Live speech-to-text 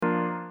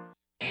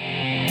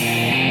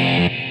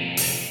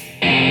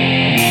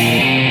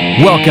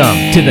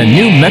Welcome to the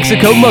New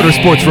Mexico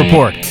Motorsports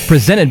Report,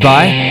 presented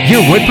by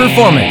Yearwood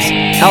Performance,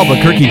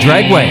 Albuquerque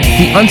Dragway,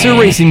 the Unser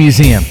Racing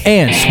Museum,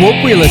 and Swope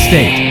Real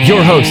Estate.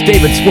 Your host,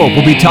 David Swope,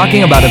 will be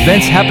talking about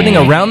events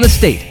happening around the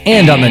state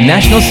and on the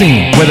national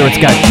scene, whether it's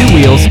got 2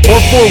 wheels or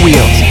 4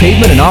 wheels,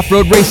 pavement and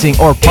off-road racing,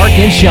 or park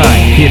and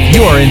shine. If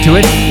you are into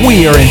it,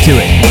 we are into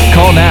it.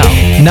 Call now,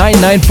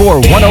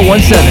 994-1017.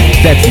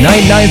 That's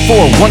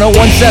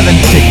 994-1017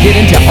 to get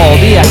into all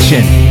the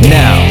action.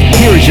 Now,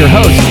 here is your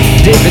host,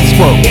 David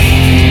Swope.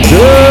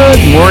 Good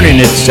morning.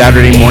 It's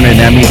Saturday morning.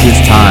 That means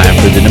it's time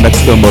for the New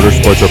Mexico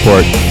Motorsports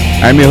Report.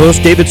 I'm your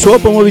host, David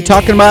Swope, and we'll be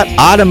talking about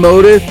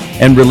automotive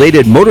and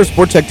related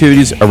motorsports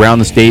activities around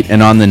the state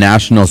and on the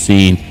national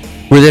scene.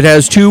 Whether it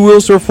has 2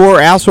 wheels or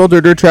 4, asphalt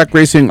or dirt track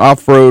racing,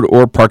 off-road,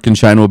 or park and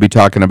shine, we'll be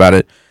talking about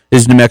it.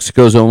 This is New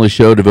Mexico's only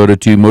show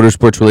devoted to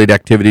motorsports-related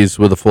activities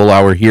with a full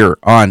hour here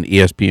on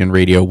ESPN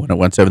Radio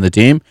 101.7 The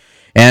Team.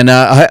 And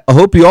I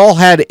hope you all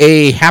had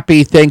a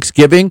happy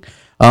Thanksgiving.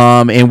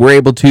 And we're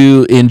able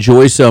to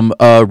enjoy some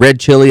red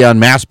chili on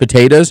mashed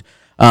potatoes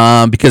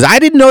because I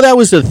didn't know that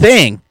was a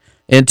thing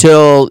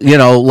until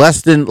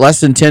less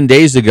than 10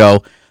 days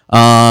ago.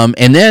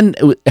 And then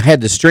I had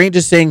the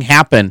strangest thing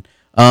happen.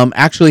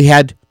 Actually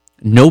had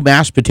no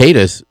mashed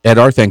potatoes at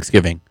our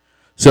Thanksgiving,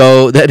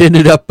 so that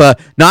ended up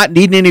not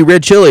needing any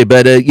red chili.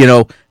 But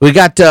we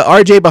got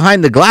RJ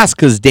behind the glass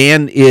because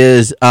Dan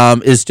is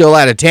still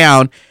out of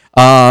town.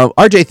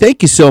 RJ,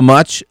 thank you so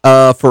much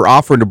for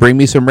offering to bring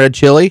me some red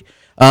chili.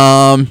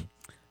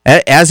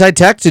 As I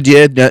texted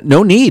you,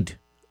 no need.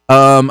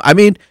 I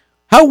mean,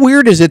 how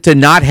weird is it to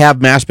not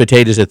have mashed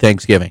potatoes at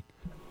Thanksgiving?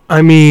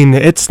 I mean,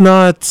 it's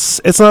not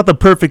the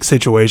perfect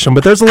situation,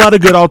 but there's a lot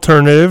of good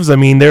alternatives. I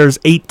mean, there's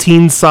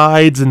 18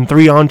 sides and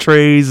 3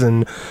 entrees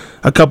and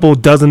a couple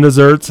dozen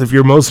desserts if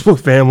you're multiple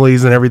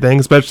families and everything.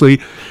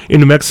 Especially in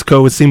New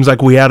Mexico, it seems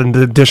like we add an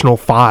additional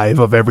 5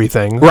 of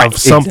everything, right, of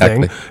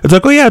something. Exactly. It's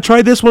like, oh yeah,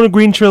 try this one, a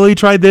green chili,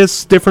 try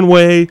this different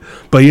way.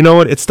 But you know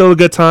what? It's still a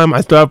good time.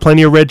 I still have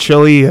plenty of red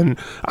chili, and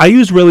I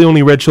use really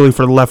only red chili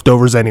for the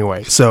leftovers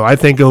anyway. So I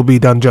think it'll be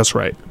done just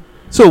right.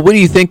 So what do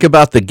you think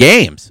about the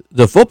games,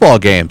 the football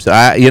games?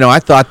 I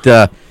thought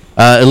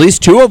at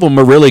least 2 of them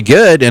were really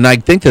good, and I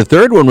think the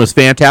third one was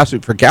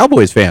fantastic for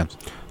Cowboys fans.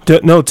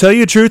 No, tell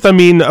you the truth. I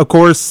mean, of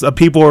course,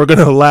 people are going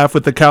to laugh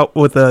with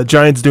the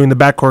Giants doing the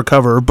backcourt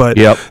cover, but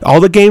all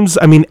the games,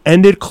 I mean,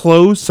 ended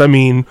close. I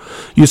mean,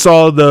 you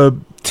saw the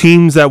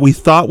teams that we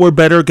thought were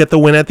better get the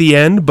win at the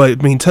end, but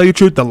I mean, tell you the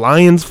truth, the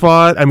Lions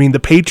fought. I mean, the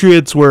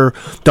Patriots were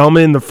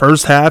dominant in the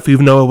first half,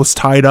 even though it was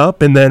tied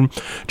up, and then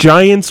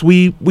Giants,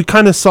 we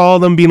kind of saw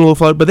them being a little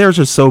flooded, but they were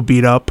just so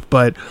beat up.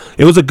 But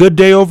it was a good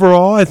day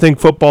overall. I think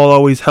football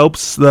always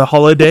helps the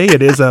holiday.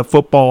 It is a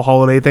football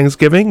holiday,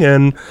 Thanksgiving,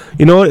 and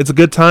you know what? It's a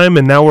good time,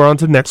 and now we're on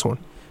to the next one.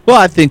 Well,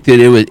 I think that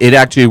it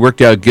actually worked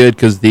out good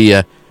because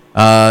the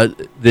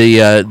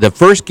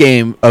first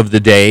game of the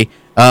day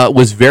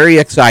was very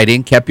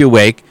exciting, kept you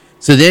awake.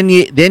 So then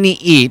you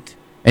eat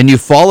and you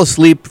fall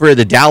asleep for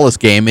the Dallas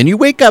game, and you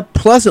wake up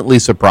pleasantly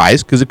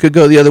surprised because it could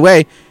go the other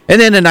way. And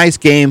then a nice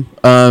game,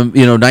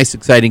 nice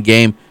exciting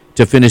game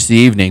to finish the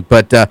evening.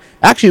 But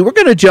actually, we're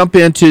going to jump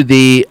into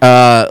the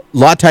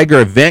Law Tiger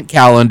event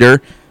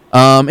calendar,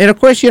 and of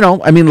course, a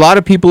lot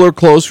of people are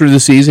closed for the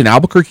season.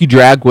 Albuquerque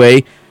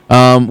Dragway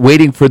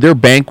waiting for their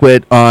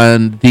banquet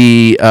on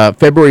the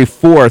February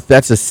 4th.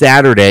 That's a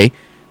Saturday.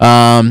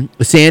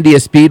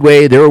 Sandia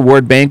Speedway, their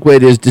award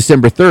banquet is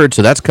December 3rd,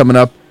 so that's coming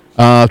up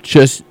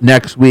just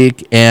next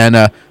week.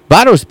 And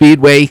Vado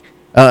Speedway,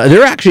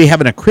 they're actually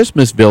having a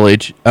Christmas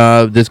village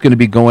that's going to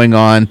be going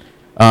on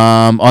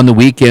the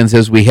weekends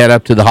as we head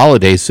up to the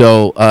holidays.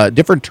 So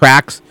different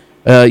tracks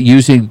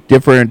using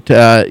their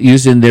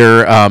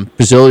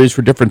facilities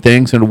for different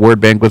things, and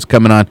award banquets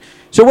coming on.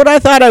 So what I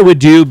thought I would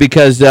do,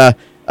 because a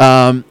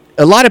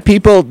lot of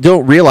people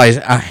don't realize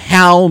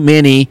how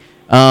many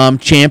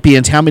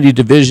champions, how many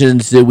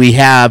divisions that we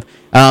have,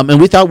 and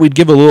we thought we'd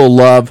give a little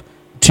love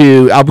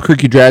to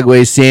Albuquerque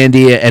Dragway,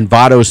 Sandia, and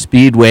Vado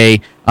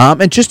Speedway,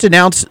 and just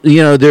announce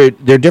their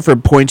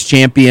different points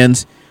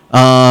champions,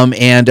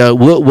 and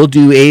we'll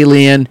do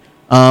Alien,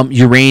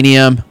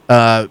 Uranium,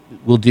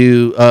 we'll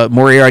do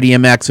Moriarty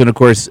MX, and of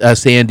course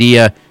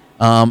Sandia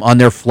on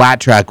their flat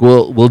track.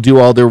 We'll do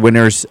all their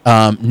winners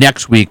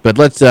next week, but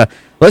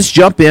let's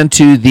jump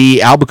into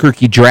the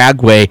Albuquerque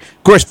Dragway.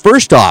 Of course,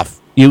 first off,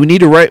 you need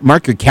to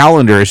mark your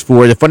calendars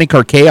for the Funny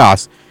Car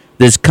Chaos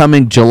that's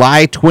coming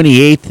July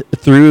 28th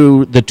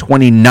through the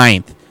 29th.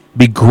 It'd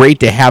be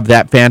great to have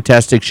that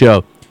fantastic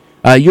show.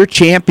 Your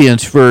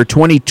champions for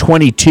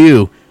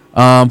 2022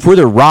 for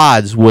the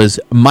rods was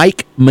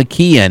Mike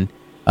McKeon,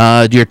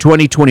 your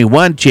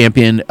 2021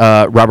 champion,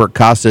 Robert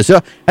Costa. So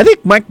I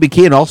think Mike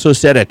McKeon also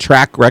set a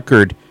track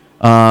record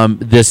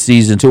this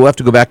season, so we'll have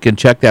to go back and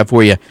check that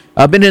for you.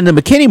 I've been in the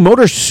McKinney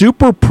Motor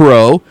Super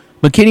Pro,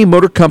 McKinney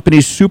Motor Company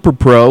Super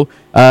Pro.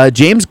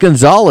 James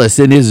Gonzalez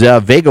in his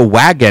Vega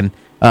wagon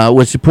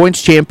was the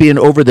points champion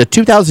over the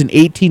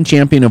 2018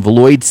 champion of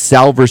Lloyd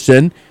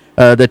Salverson,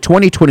 the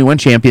 2021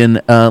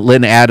 champion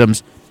Lynn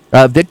Adams,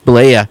 Vic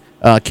Balea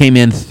came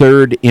in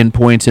third in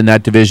points in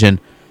that division.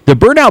 The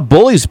Burnout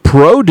Bullies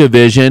Pro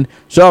Division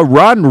saw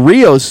Ron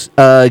Rios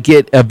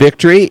get a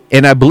victory,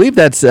 and I believe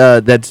that's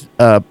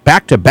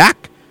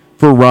back-to-back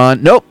for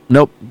Ron.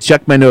 Nope.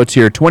 Check my notes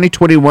here.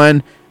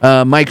 2021,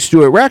 Mike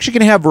Stewart. We're actually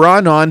going to have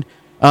Ron on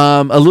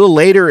a little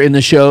later in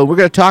the show. We're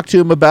going to talk to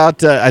him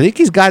about, I think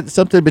he's got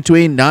something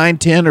between 9,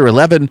 10, or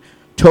 11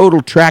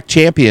 total track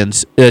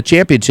championships,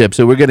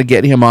 so we're going to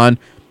get him on.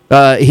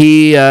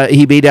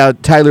 He beat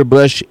out Tyler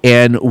Busch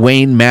and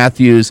Wayne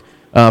Matthews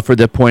for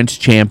the points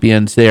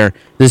champions there.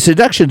 The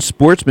Seduction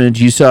Sportsmen,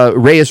 you saw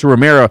Reyes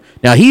Romero.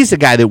 Now, he's the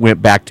guy that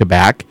went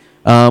back-to-back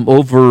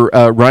over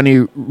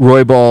Ronnie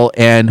Roybal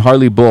and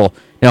Harley Bull.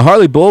 Now,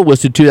 Harley Bull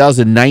was the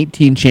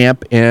 2019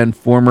 champ and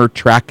former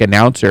track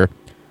announcer.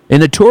 In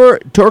the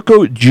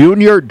Torco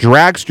Junior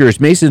Dragsters,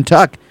 Mason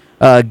Tuck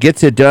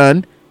gets it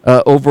done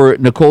over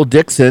Nicole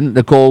Dixon.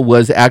 Nicole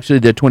was actually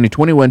the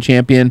 2021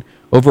 champion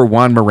over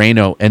Juan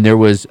Moreno, and there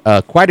was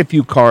quite a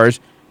few cars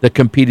that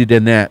competed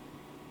in that.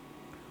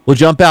 We'll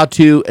jump out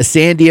to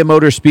Sandia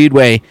Motor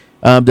Speedway.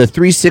 The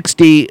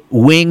 360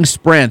 wing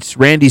sprints,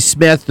 Randy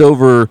Smith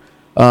over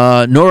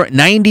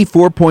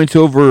 94 points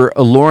over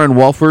Lauren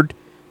Walford.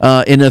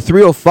 In the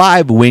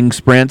 305 wing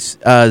sprints,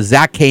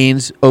 Zach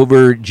Haynes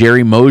over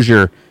Jerry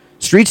Mosier.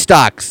 Street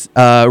stocks,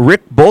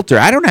 Rick Bolter.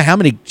 I don't know how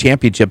many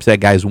championships that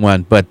guy's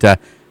won, but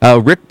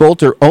Rick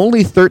Bolter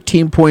only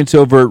 13 points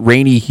over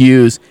Rainey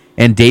Hughes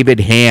and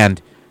David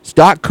Hand.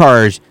 Stock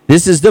cars,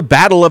 this is the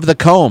battle of the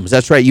Combs.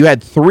 That's right. You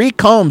had 3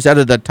 Combs out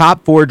of the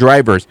top 4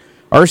 drivers.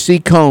 R.C.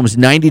 Combs,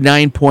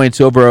 99 points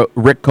over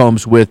Rick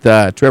Combs with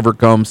Trevor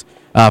Combs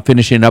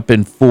finishing up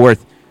in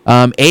 4th.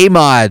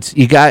 A-Mods,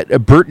 you got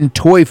Burton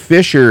Toy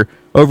Fisher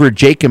over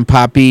Jacob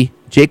Poppy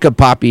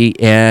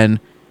and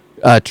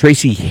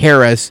Tracy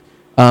Harris.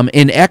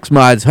 In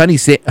X-Mods,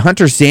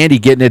 Hunter Sandy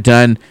getting it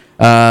done,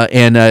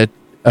 and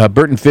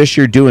Burton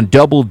Fisher doing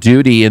double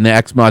duty in the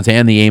X-Mods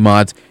and the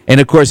A-Mods.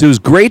 And, of course, it was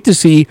great to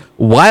see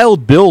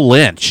Wild Bill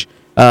Lynch.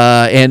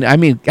 And, I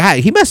mean, God,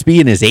 he must be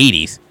in his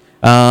 80s.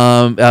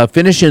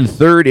 Finishing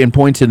 3rd in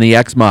points in the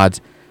X-Mods.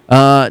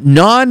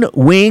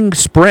 Non-wing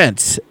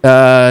sprints,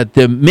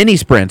 the mini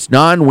sprints,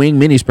 non-wing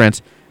mini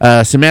sprints.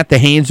 Samantha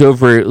Haynes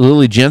over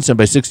Lily Jensen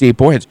by 68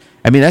 points.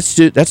 I mean,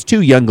 that's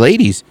two young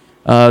ladies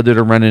that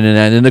are running in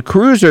that. And the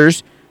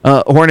cruisers,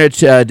 Hornet,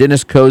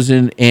 Dennis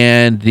Cozen,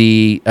 and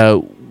the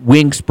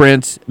wing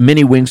sprints,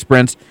 mini wing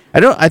sprints.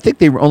 I think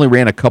they only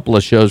ran a couple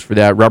of shows for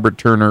that. Robert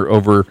Turner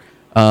over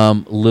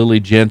Lily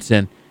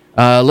Jensen.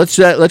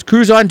 Let's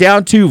cruise on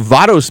down to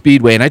Vado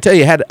Speedway, and I tell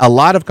you, had a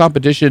lot of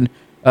competition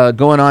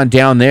going on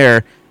down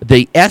there.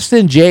 The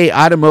S&J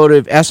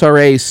Automotive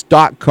SRA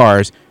stock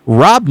cars.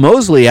 Rob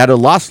Mosley out of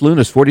Los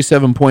Lunas,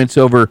 47 points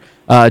over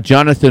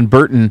Jonathan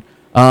Burton.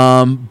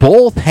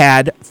 Both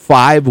had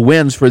 5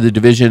 wins for the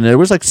division. There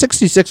was like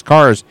 66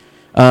 cars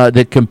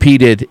that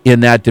competed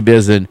in that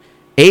division.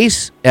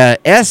 SH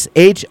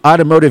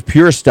Automotive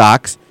Pure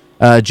Stocks.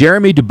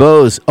 Jeremy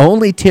DeBose,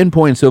 only 10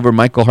 points over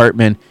Michael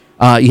Hartman.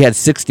 You had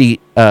 60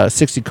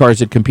 cars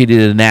that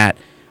competed in that.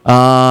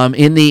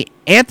 In the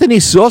Anthony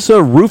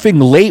Sosa Roofing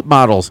Late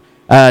Models,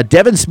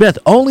 Devin Smith,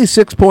 only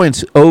 6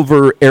 points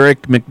over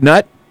Eric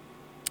McNutt.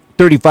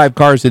 35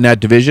 cars in that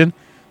division.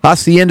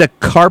 Hacienda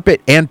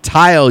Carpet and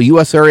Tile,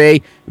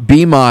 USRA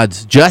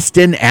B-Mods.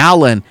 Justin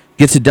Allen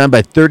gets it done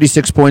by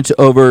 36 points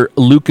over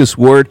Lucas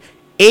Ward.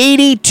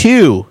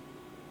 82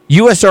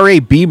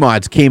 USRA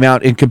B-Mods came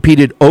out and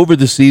competed over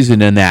the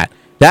season in that.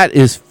 That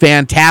is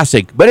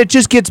fantastic, but it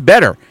just gets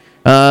better.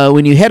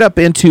 When you head up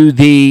into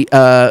the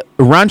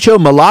Rancho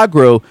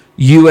Milagro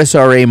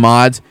USRA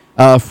mods,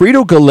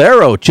 Frito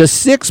Gallardo,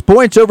 just 6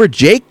 points over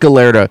Jake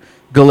Gallardo.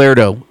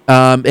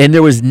 And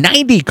there was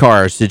 90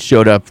 cars that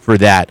showed up for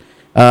that.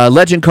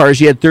 Legend cars,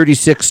 you had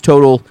 36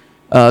 total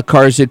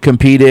cars that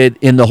competed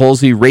in the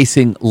Halsey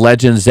Racing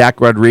Legend.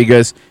 Zach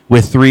Rodriguez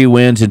with 3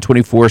 wins and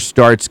 24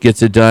 starts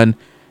gets it done.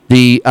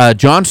 The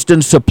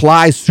Johnston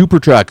Supply Super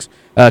Trucks,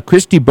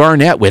 Christy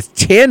Barnett with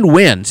 10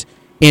 wins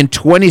in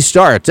 20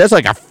 starts. That's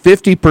like a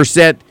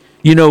 50%,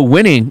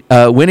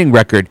 winning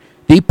record.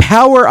 The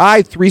Power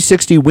Eye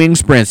 360 Wing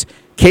Sprints,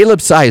 Caleb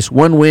Seiss,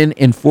 1 win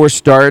in 4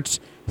 starts,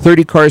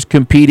 30 cars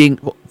competing,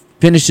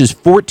 finishes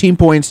 14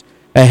 points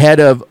ahead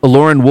of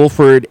Lauren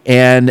Wolford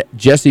and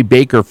Jesse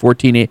Baker,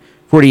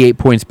 48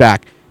 points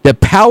back. The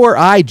Power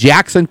Eye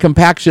Jackson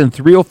Compaction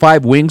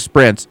 305 Wing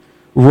Sprints,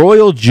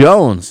 Royal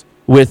Jones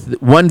with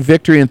 1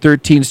 victory in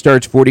 13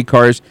 starts, 40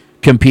 cars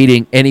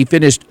competing, and he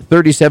finished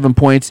 37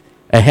 points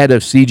ahead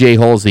of CJ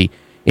Halsey.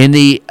 In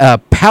the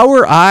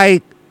Power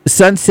Eye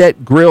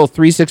Sunset Grill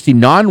 360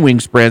 non-wing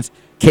sprints,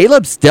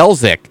 Caleb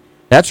Stelzick.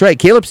 That's right,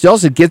 Caleb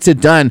Stelzick gets it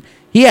done.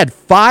 He had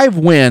 5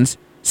 wins,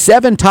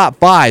 7 top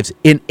 5s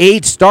in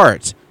 8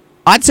 starts.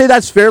 I'd say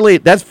that's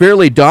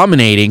fairly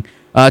dominating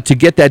to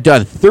get that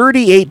done.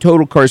 38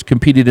 total cars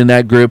competed in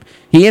that group.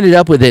 He ended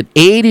up with an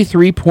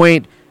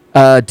 83-point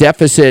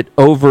deficit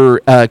over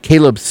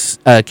Caleb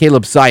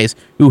Seiss,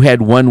 who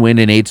had 1 win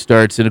in 8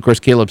 starts. And, of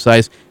course, Caleb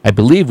Seiss, I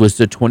believe, was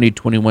the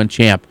 2021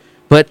 champ.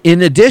 But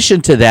in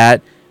addition to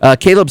that,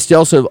 Caleb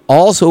Stelzig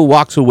also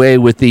walks away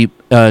with the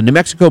New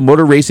Mexico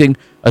Motor Racing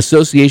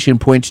Association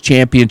Points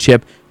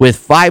Championship with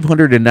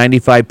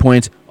 595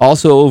 points,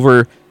 also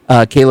over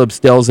Caleb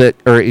Stelzig,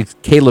 or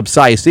Caleb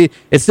Sice. See,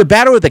 it's the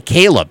battle with the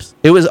Calebs.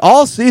 It was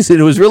all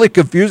season. It was really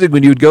confusing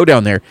when you would go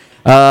down there.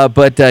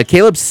 But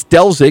Caleb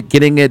Stelzig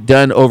getting it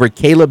done over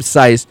Caleb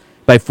Sice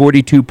by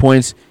 42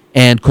 points,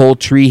 and Cole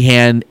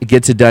Trehan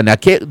gets it done. Now,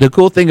 the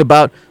cool thing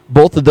about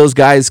both of those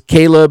guys,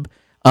 both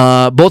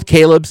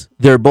Calebs,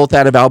 they're both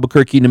out of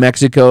Albuquerque, New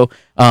Mexico,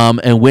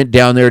 and went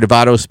down there to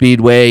Vado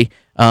Speedway.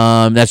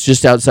 That's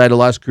just outside of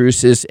Las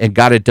Cruces, and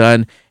got it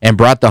done and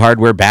brought the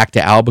hardware back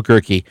to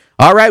Albuquerque.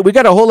 All right, we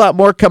got a whole lot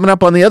more coming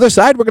up on the other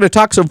side. We're going to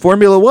talk some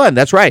Formula One.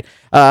 That's right.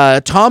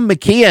 Tom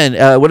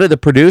McKeon, one of the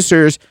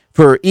producers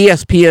for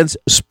ESPN's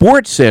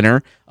Sports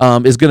Center,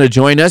 is going to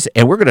join us,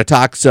 and we're going to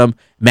talk some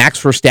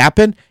Max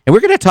Verstappen, and we're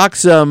going to talk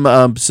some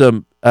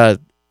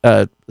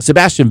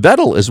Sebastian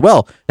Vettel as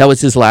well. That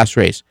was his last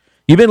race.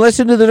 You've been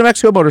listening to the New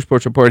Mexico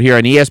Motorsports Report here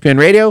on ESPN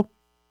Radio,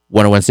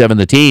 101.7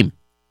 The Team.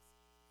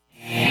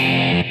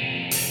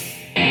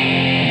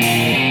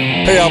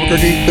 Hey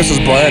Albuquerque, this is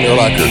Brian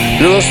Erlacher.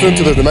 You're listening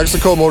to the New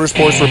Mexico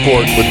Motorsports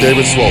Report with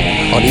David Swope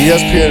on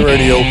ESPN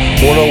Radio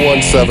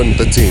 101.7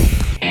 The Team.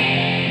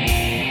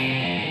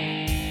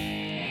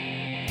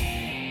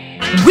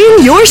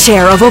 Win your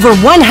share of over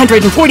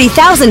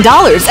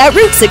 $140,000 at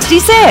Route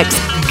 66.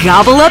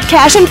 Gobble up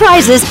cash and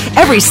prizes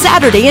every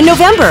Saturday in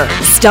November.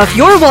 Stuff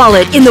your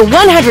wallet in the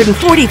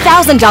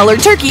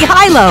 $140,000 Turkey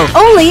High-Low,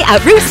 only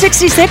at Route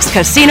 66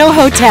 Casino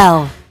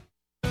Hotel.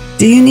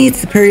 Do you need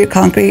superior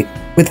concrete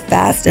with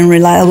fast and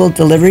reliable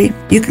delivery?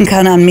 You can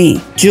count on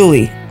me,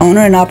 Julie,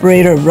 owner and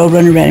operator of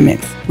Roadrunner Ready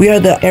Mix. We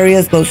are the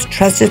area's most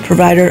trusted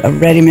provider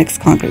of ready mix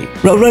concrete.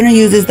 Roadrunner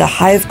uses the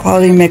highest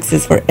quality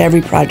mixes for every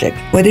project.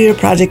 Whether your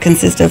project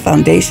consists of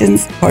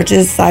foundations,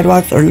 porches,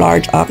 sidewalks, or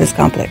large office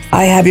complex,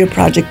 I have your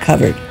project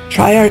covered.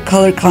 Try our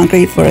colored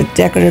concrete for a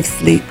decorative,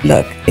 sleek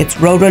look. It's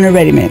Roadrunner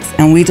Ready Mix,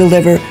 and we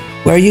deliver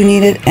where you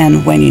need it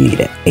and when you need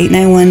it.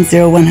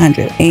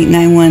 891-0100,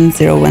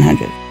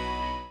 891-0100.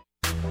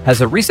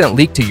 Has a recent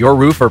leak to your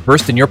roof or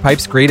burst in your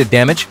pipes created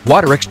damage?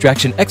 Water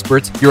Extraction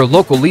Experts, your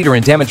local leader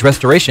in damage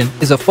restoration,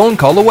 is a phone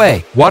call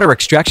away. Water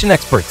Extraction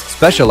Experts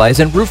specialize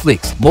in roof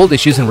leaks, mold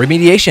issues and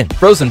remediation,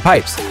 frozen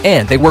pipes,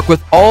 and they work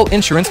with all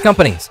insurance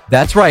companies.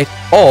 That's right,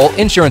 all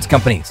insurance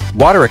companies.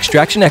 Water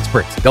Extraction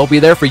Experts. They'll be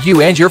there for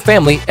you and your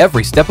family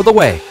every step of the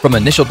way, from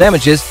initial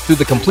damages through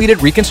the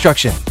completed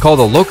reconstruction. Call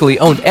the locally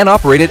owned and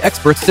operated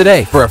experts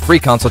today for a free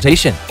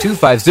consultation.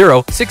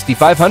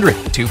 250-6500.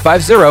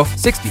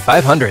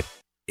 250-6500.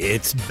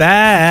 It's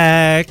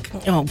back.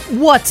 Oh,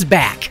 what's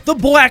back? The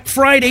Black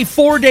Friday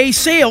 4-day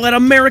sale at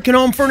American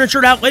Home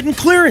Furniture Outlet and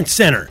Clearance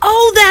Center.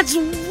 Oh, that's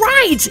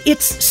right.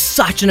 It's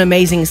such an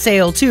amazing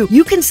sale, too.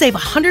 You can save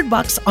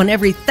 $100 on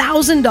every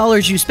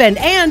 $1,000 you spend,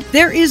 and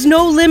there is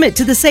no limit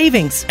to the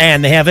savings.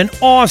 And they have an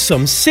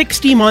awesome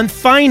 60-month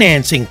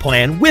financing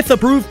plan with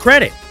approved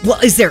credit. Well,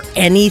 is there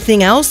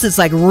anything else that's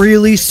like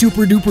really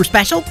super duper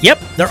special? Yep,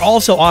 they're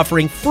also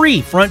offering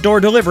free front door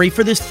delivery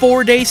for this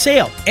 4-day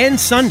sale and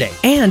Sunday.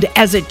 And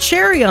as a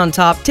cherry on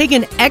top, take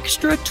an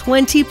extra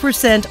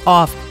 20%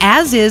 off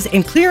as is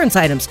and clearance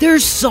items.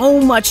 There's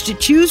so much to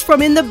choose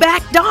from in the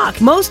back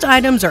dock. Most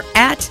items are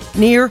at,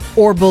 near,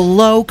 or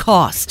below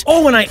cost.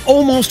 Oh, and I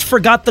almost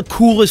forgot the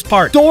coolest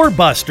part.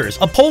 Doorbusters,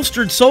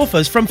 upholstered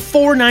sofas from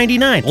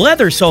 $4.99,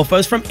 leather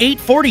sofas from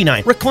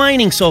 $8.49,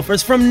 reclining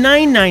sofas from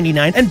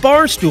 $9.99, and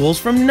bar stools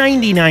from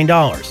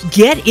 $99.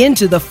 Get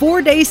into the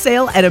 4-day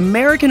sale at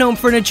American Home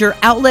Furniture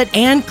Outlet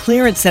and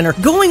Clearance Center,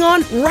 going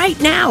on right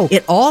now.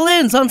 It all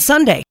ends on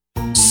Sunday.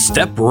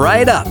 Step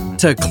right up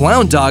to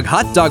Clown Dog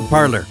Hot Dog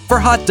Parlor for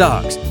hot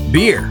dogs,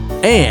 beer,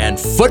 and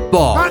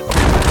football.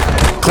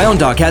 Clown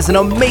Dog has an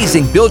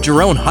amazing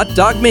build-your-own hot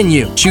dog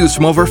menu. Choose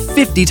from over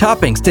 50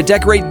 toppings to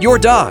decorate your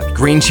dog.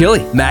 Green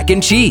chili, mac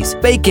and cheese,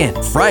 bacon,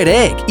 fried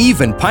egg,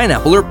 even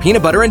pineapple or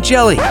peanut butter and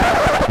jelly.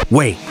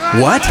 Wait,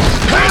 what?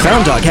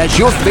 Clown Dog has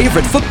your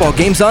favorite football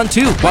games on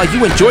too, while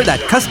you enjoy that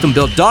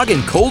custom-built dog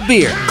and cold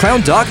beer.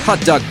 Clown Dog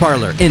Hot Dog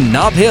Parlor in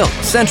Nob Hill,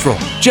 Central,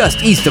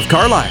 just east of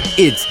Carlisle.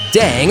 It's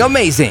dang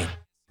amazing.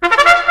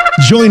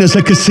 Join us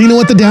at Casino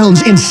at the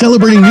Downs in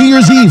celebrating New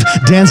Year's Eve.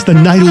 Dance the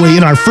night away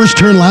in our First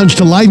Turn Lounge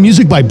to live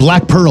music by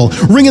Black Pearl.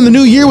 Ring in the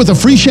new year with a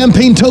free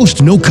champagne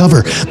toast, no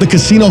cover. The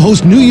casino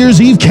hosts New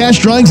Year's Eve cash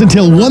drawings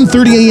until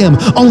 1:30 a.m.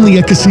 only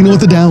at Casino at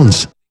the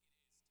Downs.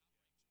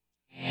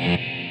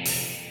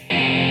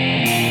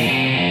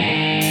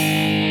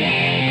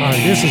 Hi,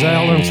 this is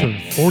Al Unser,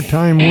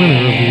 4-time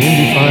winner of the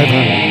Indy 500,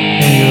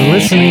 and you're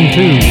listening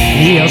to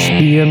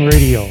ESPN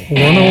Radio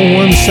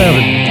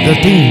 101.7 The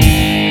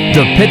Team.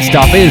 The pit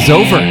stop is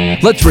over.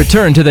 Let's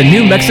return to the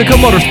New Mexico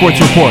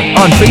Motorsports Report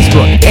on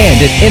Facebook and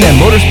at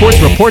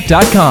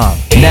nmmotorsportsreport.com.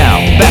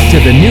 Now, back to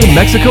the New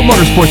Mexico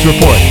Motorsports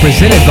Report,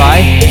 presented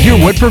by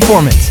Yearwood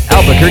Performance,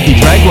 Albuquerque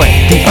Dragway,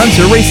 the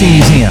Unser Racing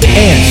Museum,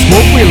 and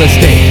Swope Real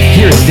Estate.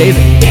 Here's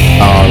David.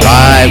 All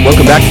right,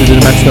 welcome back to the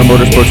New Mexico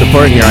Motorsports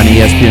Report here on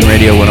ESPN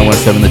Radio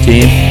 101.7 The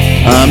Team.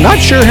 I'm not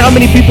sure how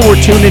many people were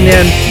tuning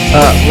in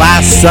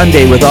last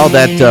Sunday with all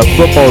that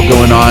football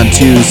going on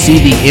to see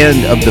the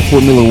end of the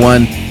Formula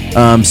One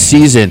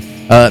season.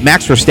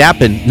 Max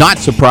Verstappen, not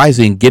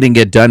surprising, getting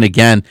it done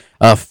again.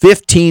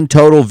 15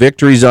 total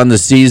victories on the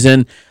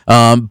season.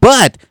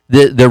 But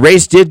the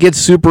race did get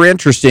super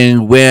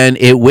interesting when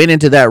it went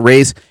into that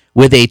race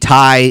with a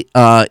tie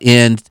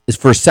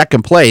for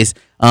second place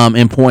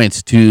in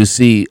points to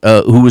see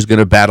who was going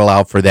to battle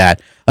out for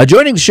that.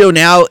 Joining the show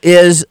now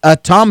is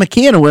Tom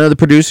McKeon, one of the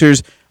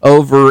producers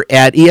over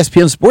at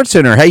ESPN Sports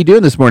Center. How you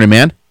doing this morning,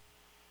 man?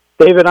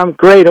 David, I'm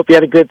great. Hope you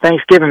had a good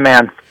Thanksgiving,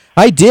 man.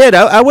 I did.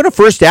 I want to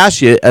first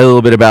ask you a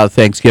little bit about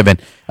Thanksgiving.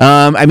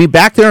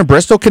 Back there in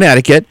Bristol,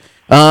 Connecticut,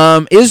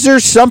 is there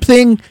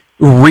something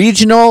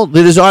regional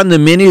that is on the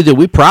menu that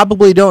we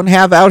probably don't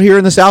have out here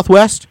in the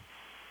Southwest?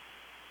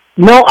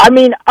 No,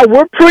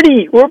 we're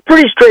pretty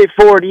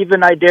straightforward.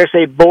 Even I dare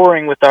say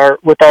boring with our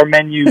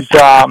menus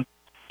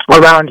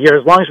around here.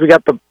 As long as we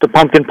got the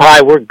pumpkin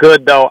pie, we're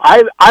good. Though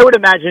I would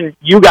imagine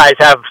you guys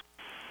have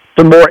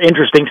some more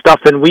interesting stuff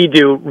than we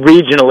do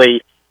regionally.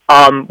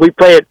 We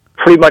play it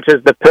pretty much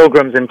as the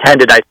Pilgrims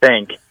intended, I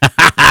think.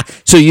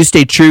 So you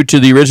stay true to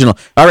the original.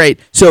 All right.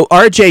 So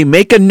RJ,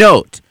 make a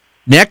note.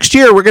 Next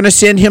year, we're going to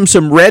send him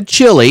some red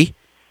chili,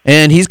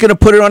 and he's going to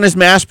put it on his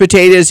mashed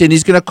potatoes, and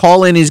he's going to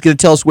call in, and he's going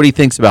to tell us what he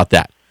thinks about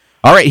that.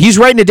 All right. He's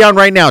writing it down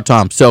right now,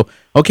 Tom. So,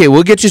 okay,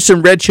 we'll get you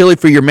some red chili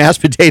for your mashed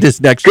potatoes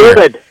next year.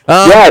 Good.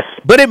 Yes.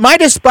 But it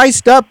might have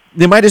spiced up.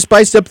 They might have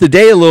spiced up the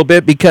day a little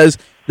bit because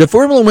the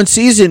Formula One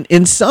season,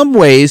 in some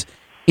ways,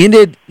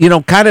 ended,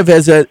 kind of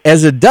as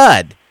a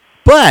dud.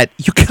 But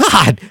you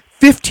got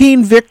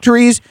 15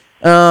 victories.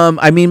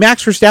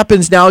 Max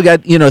Verstappen's now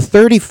got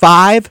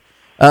 35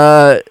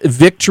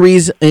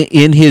 victories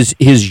in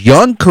his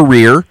young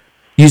career.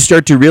 You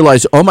start to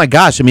realize, oh my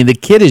gosh! The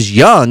kid is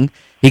young.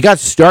 He got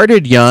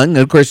started young.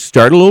 Of course,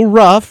 started a little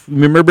rough.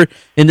 Remember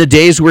in the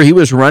days where he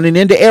was running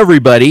into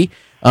everybody.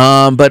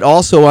 But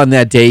also on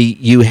that day,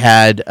 you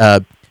had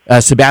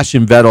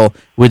Sebastian Vettel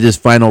with his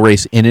final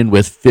race ending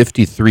with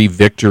 53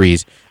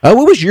 victories.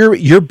 What was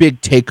your big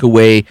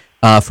takeaway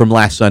from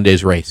last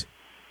Sunday's race?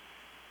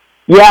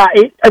 Yeah,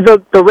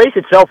 the race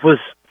itself was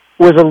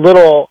a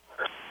little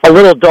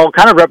dull,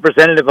 kind of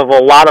representative of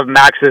a lot of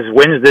Max's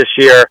wins this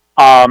year.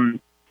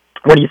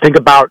 When you think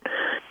about,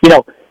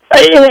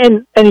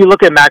 and you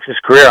look at Max's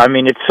career,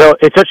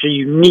 it's such a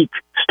unique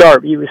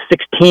start. He was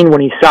 16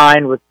 when he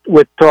signed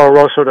with Toro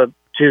Rosso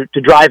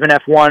to drive in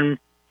F1,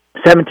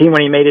 17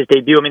 when he made his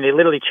debut. They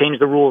literally changed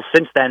the rules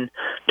since then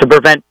to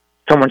prevent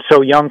someone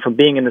so young from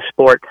being in the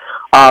sport.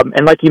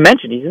 And like you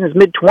mentioned, he's in his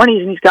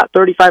mid-20s and he's got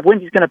 35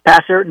 wins. He's going to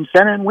pass Ayrton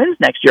Senna and wins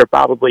next year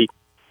probably.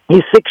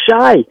 He's 6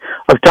 shy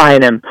of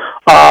tying him.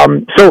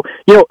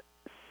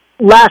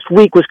 Last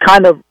week was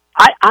kind of,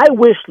 I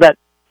wish that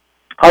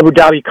Abu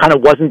Dhabi kind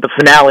of wasn't the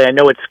finale. I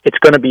know it's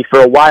going to be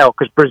for a while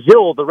because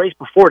Brazil, the race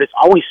before it, is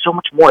always so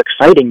much more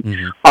exciting.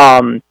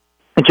 Mm-hmm.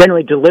 It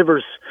generally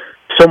delivers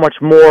so much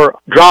more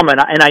drama.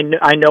 And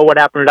I know what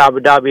happened at Abu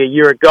Dhabi a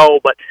year ago,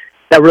 but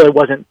that really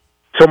wasn't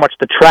so much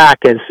the track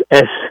as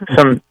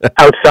some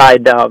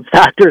outside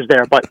factors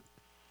there. But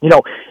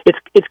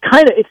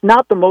it's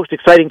not the most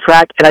exciting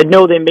track, and I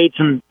know they made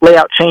some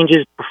layout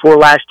changes before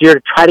last year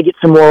to try to get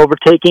some more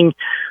overtaking.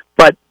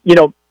 But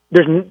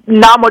there's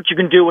not much you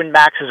can do when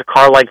Max is a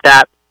car like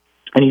that,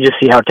 and you just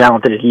see how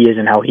talented he is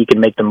and how he can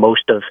make the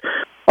most of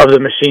the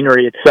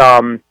machinery.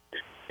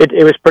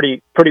 It was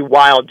pretty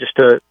wild just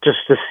to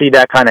see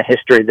that kind of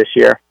history this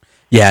year.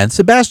 Yeah, and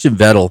Sebastian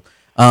Vettel,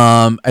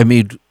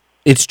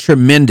 it's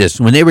tremendous.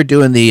 When they were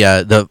doing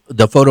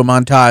the photo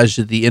montage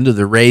at the end of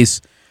the race,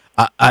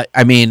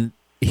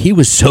 he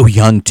was so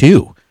young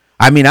too.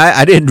 I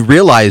didn't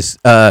realize,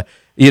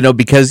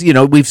 because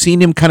we've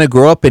seen him kind of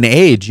grow up in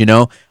age.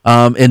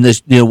 In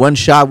this one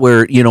shot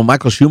where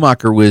Michael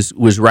Schumacher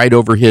was right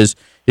over his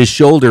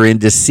shoulder, and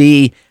to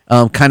see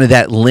kind of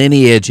that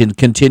lineage and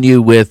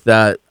continue with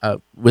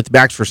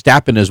Max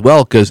Verstappen as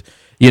well, because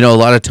a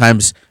lot of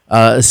times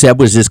Seb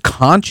was his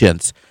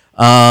conscience.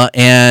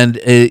 And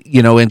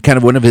kind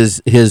of one of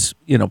his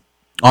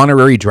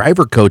honorary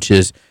driver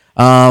coaches,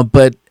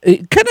 but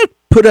it kind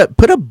of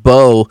put a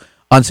bow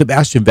on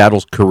Sebastian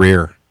Vettel's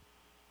career.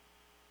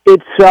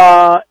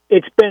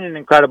 It's been an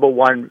incredible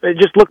one.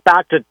 Just look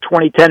back to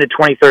 2010 to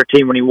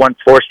 2013 when he won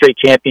 4 straight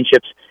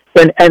championships,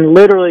 and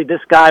literally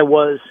this guy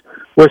was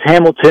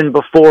Hamilton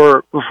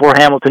before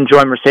Hamilton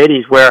joined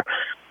Mercedes, where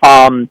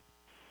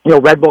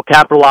Red Bull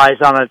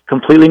capitalized on a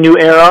completely new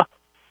era,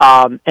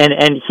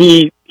 and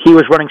he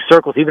was running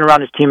circles even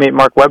around his teammate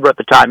Mark Webber at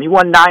the time. He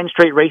won 9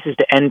 straight races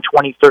to end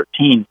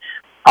 2013.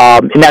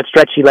 In that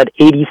stretch, he led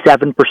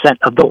 87%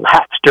 of the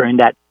laps during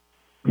that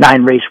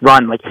 9-race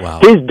run. Wow.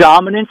 His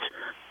dominance,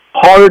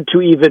 hard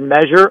to even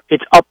measure.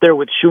 It's up there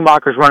with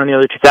Schumacher's run in the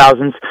early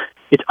 2000s.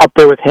 It's up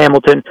there with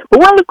Hamilton. But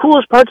one of the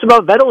coolest parts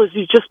about Vettel is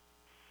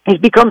he's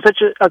become such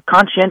a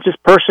conscientious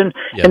person.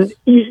 Yes. And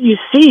you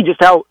see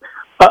just how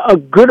a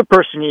good a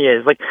person he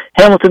is.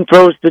 Hamilton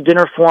throws the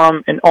dinner for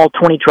him, and all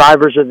 20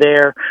 drivers are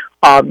there.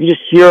 You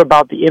just hear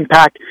about the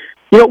impact.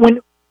 When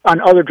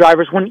on other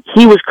drivers when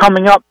he was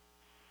coming up.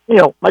 You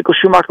know, Michael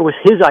Schumacher was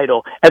his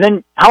idol. And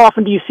then how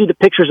often do you see the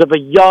pictures of a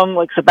young,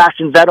 like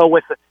Sebastian Vettel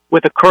with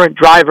a current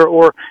driver,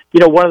 or,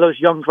 you know, one of those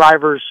young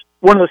drivers,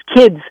 one of those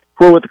kids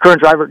who are with the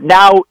current driver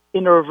now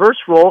in a reverse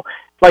role,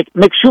 like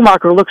Mick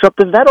Schumacher looks up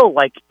to Vettel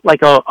like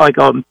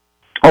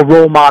a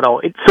role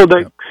model.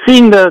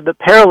 Seeing the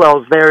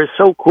parallels there is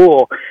so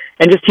cool.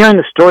 And just hearing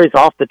the stories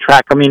off the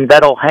track, I mean,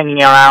 Vettel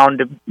hanging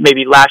around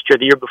maybe last year,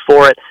 the year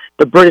before it,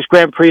 the British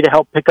Grand Prix to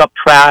help pick up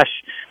trash.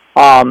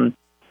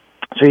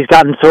 So he's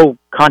gotten so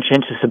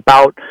conscientious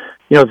about,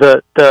 you know,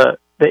 the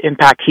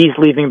impact he's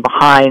leaving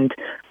behind.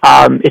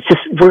 It's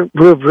just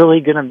we're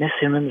really gonna miss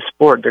him in the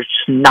sport. There's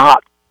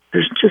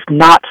just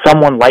not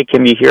someone like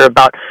him. You hear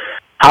about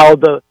how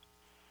the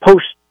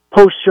post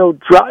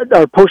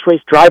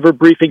race driver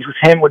briefings with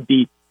him would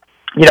be,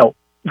 you know,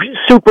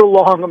 super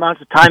long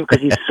amounts of time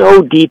because he's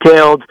so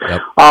detailed.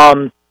 Yep.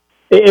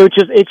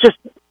 It's just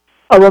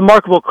a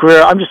remarkable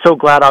career. I'm just so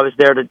glad I was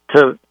there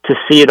to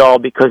see it all,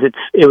 because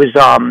it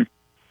was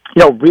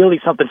you know, really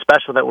something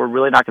special that we're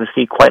really not going to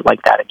see quite like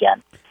that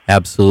again.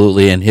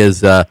 Absolutely, and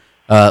his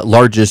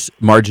largest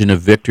margin of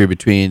victory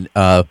between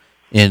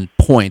in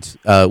points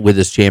with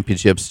his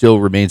championship still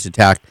remains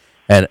intact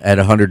at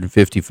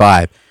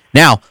 155.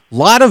 Now, a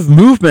lot of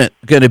movement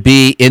going to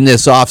be in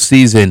this off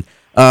season.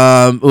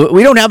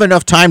 We don't have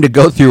enough time to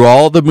go through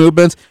all the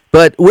movements,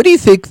 but what do you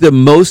think the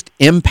most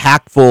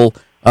impactful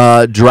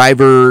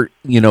driver,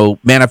 you know,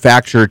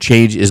 manufacturer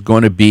change is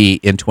going to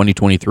be in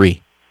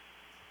 2023?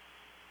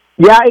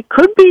 Yeah, it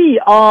could be.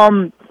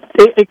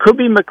 It could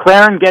be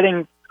McLaren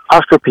getting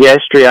Oscar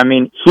Piastri. I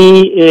mean,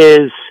 he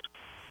is.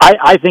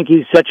 I think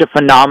he's such a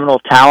phenomenal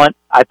talent.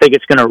 I think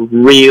it's going to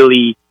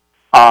really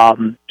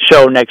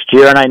show next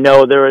year. And I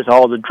know there is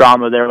all the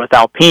drama there with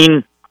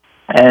Alpine,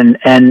 and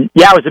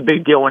yeah, it was a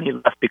big deal when he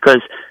left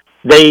because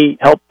they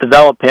helped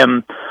develop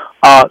him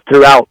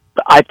throughout.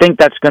 I think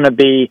that's going to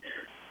be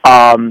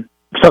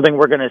something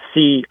we're going to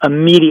see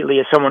immediately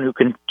as someone who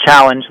can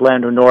challenge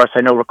Lando Norris.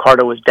 I know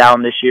Ricciardo was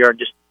down this year and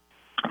just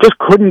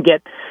couldn't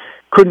get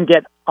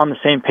on the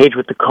same page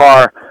with the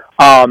car.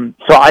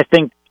 So I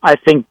think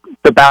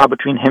the battle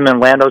between him and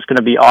Lando is going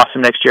to be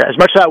awesome next year. As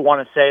much as I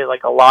want to say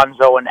like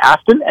Alonso and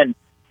Aston, and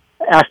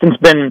Aston's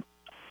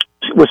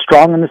was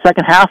strong in the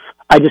second half,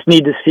 I just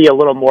need to see a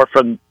little more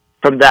from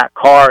that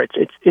car.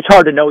 It's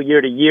hard to know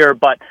year to year,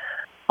 but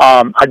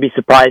I'd be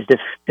surprised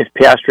if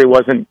Piastri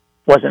wasn't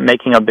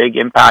making a big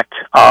impact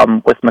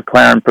with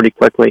McLaren pretty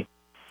quickly.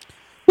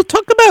 We'll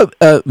talk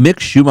about Mick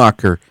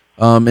Schumacher.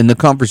 In the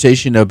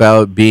conversation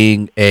about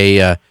being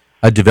a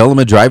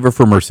development driver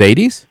for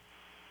Mercedes?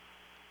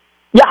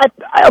 Yeah,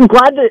 I'm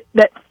glad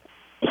that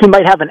he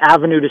might have an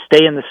avenue to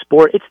stay in the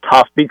sport. It's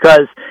tough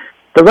because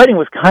the writing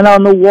was kind of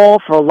on the wall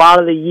for a lot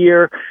of the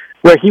year,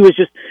 where he was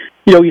just,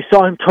 you know, you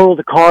saw him total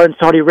the car in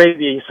Saudi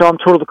Arabia, you saw him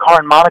total the car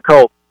in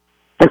Monaco.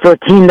 And for a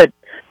team that,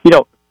 you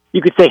know,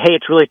 you could say, hey,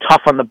 it's really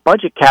tough on the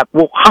budget cap.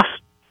 Well, Haas,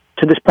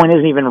 to this point,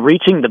 isn't even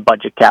reaching the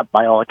budget cap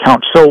by all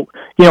accounts. So,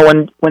 you know,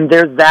 when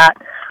there's that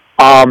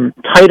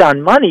tight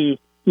on money,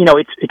 you know,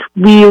 it's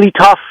really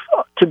tough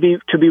to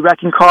be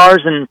wrecking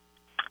cars and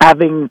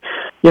having,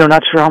 you know,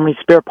 not sure how many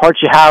spare parts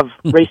you have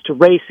race to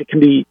race. It can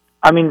be,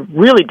 I mean,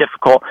 really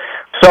difficult.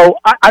 So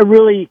I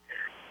really,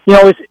 you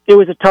know, it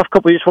was a tough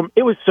couple of years for him.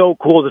 It was so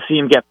cool to see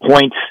him get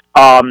points.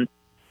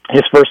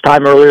 His first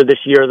time earlier this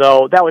year,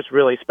 though, that was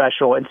really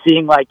special. And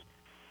seeing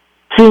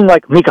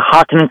Mika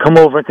Hakkinen come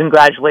over and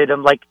congratulate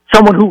him, like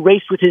someone who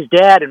raced with his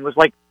dad and was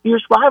like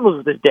fierce rivals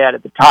with his dad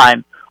at the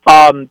time.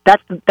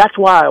 That's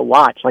why I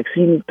watch, like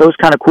seeing those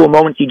kind of cool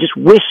moments. You just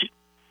wish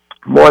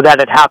more of that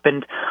had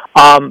happened.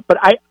 But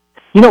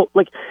you know,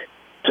 like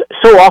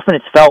so often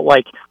it's felt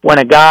like when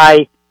a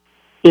guy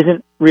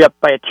isn't re-upped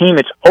by a team,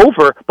 it's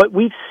over. But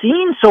we've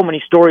seen so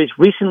many stories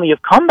recently of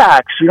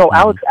comebacks. You know,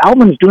 Alex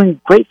Albon's doing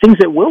great things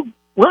at Williams.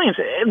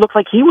 It looks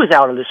like he was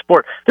out of the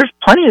sport. There's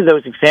plenty of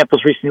those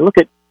examples recently. Look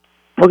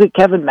at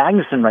Kevin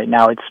Magnussen right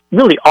now. It's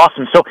really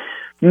awesome. So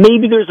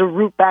maybe there's a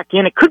route back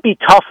in. It could be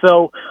tough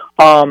though.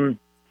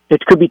 It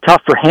could be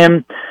tough for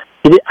him.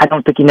 I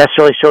don't think he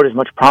necessarily showed as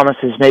much promise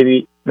as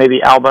maybe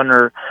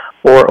Albon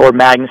or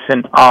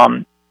Magnussen.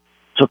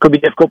 So it could be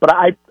difficult, but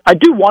I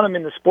do want him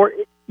in the sport,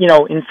 you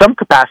know, in some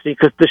capacity,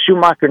 because the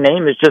Schumacher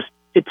name is just,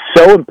 it's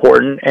so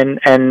important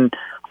and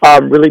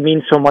really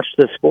means so much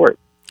to the sport.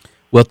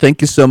 Well,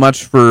 thank you so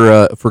much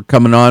for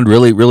coming on.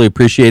 Really, really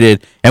appreciate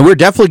it. And we're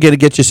definitely going to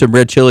get you some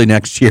red chili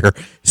next year.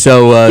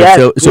 So,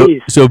 yes,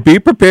 so be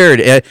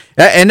prepared.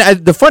 And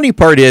the funny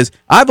part is,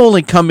 I've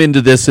only come into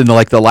this in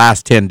like the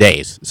last 10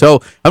 days.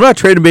 So I'm not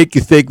trying to make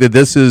you think that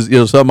this is, you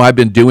know, something I've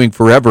been doing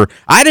forever.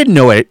 I didn't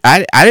know it.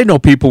 I didn't know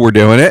people were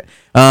doing it.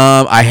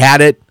 I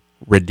had it.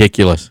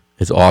 Ridiculous.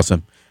 It's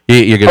awesome.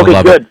 You're going to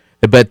love it.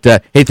 But,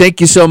 hey, thank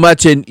you so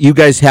much, and you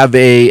guys have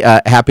a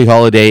happy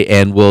holiday,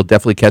 and we'll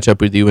definitely catch up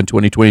with you in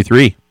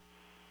 2023.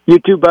 You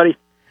too, buddy.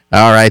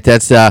 All right,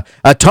 that's Tom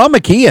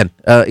McKeon.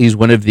 He's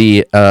one of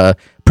the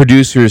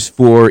producers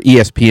for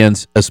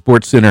ESPN's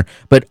Sports Center,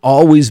 but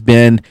always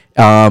been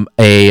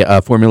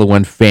a Formula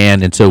One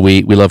fan, and so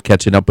we love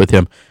catching up with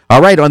him. All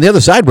right, on the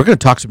other side, we're going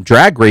to talk some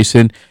drag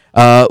racing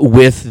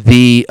with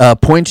the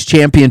points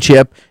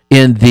championship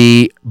in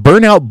the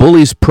Burnout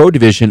Bullies Pro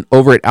Division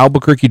over at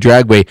Albuquerque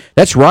Dragway.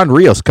 That's Ron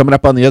Rios coming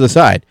up on the other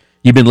side.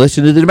 You've been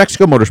listening to the New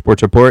Mexico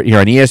Motorsports Report here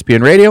on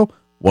ESPN Radio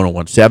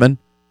 101.7,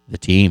 The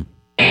Team.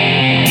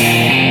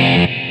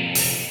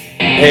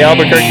 Hey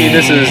Albuquerque,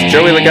 this is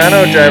Joey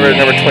Logano, driver of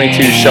number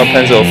 22 Shell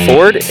Penzo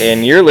Ford,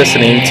 and you're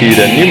listening to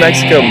the New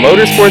Mexico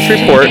Motorsports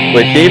Report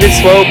with David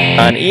Swope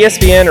on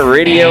ESPN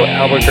Radio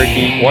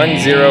Albuquerque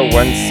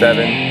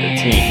 1017,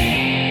 The Team.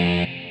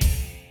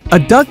 A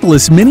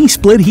ductless mini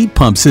split heat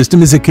pump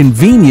system is a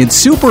convenient,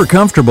 super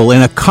comfortable,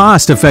 and a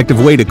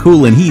cost-effective way to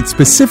cool and heat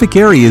specific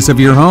areas of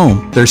your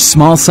home. Their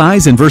small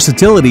size and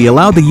versatility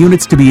allow the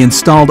units to be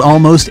installed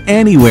almost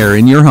anywhere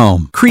in your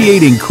home,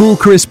 creating cool,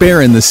 crisp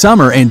air in the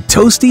summer and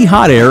toasty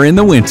hot air in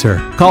the winter.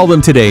 Call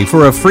them today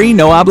for a free,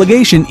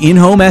 no-obligation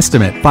in-home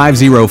estimate,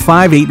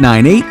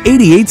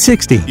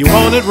 505-898-8860. You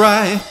want it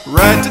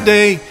right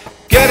today.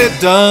 Get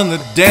it done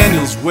the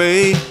Daniels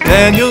way.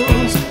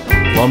 Daniels,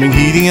 plumbing,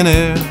 heating, and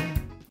air.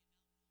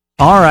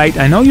 All right,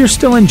 I know you're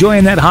still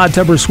enjoying that hot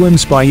tub or swim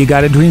spa you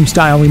got at Dream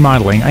Style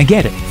Remodeling. I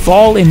get it.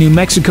 Fall in New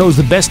Mexico is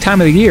the best time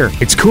of the year.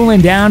 It's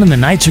cooling down and the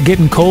nights are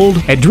getting cold.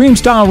 At Dream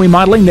Style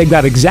Remodeling, they've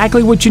got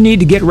exactly what you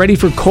need to get ready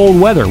for cold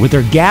weather with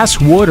their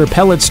gas, wood, or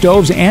pellet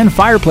stoves and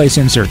fireplace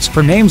inserts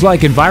from names like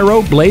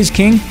Enviro, Blaze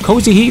King,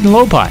 Cozy Heat, and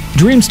Lopot.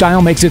 Dream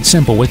Style makes it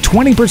simple with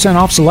 20%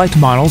 off select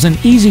models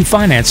and easy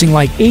financing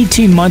like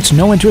 18 months,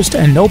 no interest,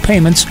 and no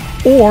payments,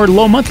 or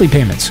low monthly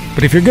payments.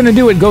 But if you're going to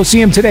do it, go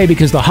see them today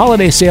because the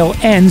holiday sale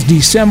ends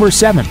December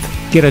 7th.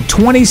 Get a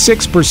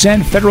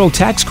 26% federal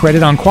tax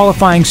credit on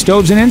qualifying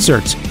stoves and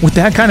inserts. With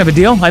that kind of a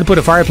deal, I'd put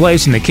a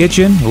fireplace in the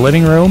kitchen, the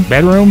living room,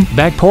 bedroom,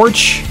 back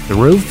porch, the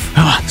roof.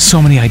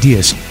 So many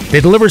ideas. They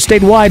deliver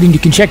statewide, and you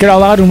can check it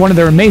all out in one of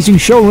their amazing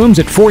showrooms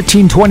at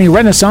 1420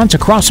 Renaissance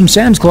across from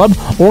Sam's Club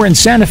or in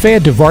Santa Fe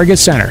at DeVargas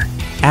Center.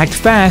 Act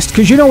fast,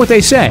 because you know what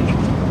they say.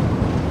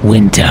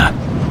 Winter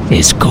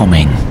is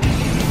coming.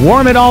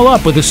 Warm it all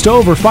up with a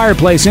stove or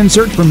fireplace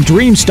insert from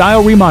Dream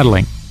Style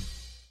Remodeling.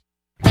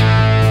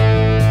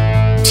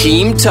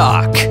 Team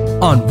Talk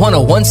on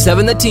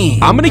 101.7 The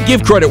Team. I'm going to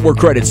give credit where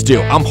credit's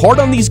due. I'm hard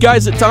on these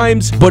guys at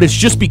times, but it's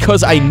just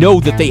because I know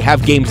that they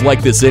have games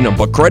like this in them.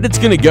 But credit's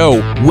going to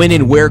go when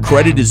and where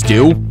credit is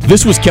due.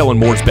 This was Kellen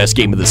Moore's best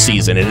game of the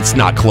season, and it's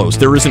not close.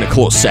 There isn't a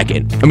close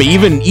second. I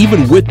mean,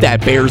 even with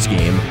that Bears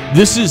game,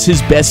 this is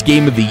his best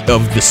game of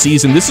the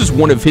season. This is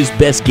one of his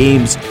best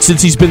games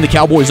since he's been the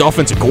Cowboys'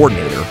 offensive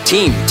coordinator.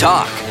 Team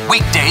Talk,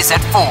 weekdays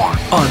at 4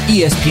 on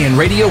ESPN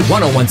Radio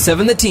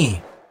 101.7 The Team.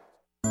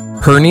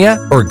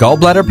 Hernia or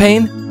gallbladder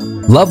pain?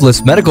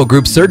 Loveless Medical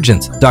Group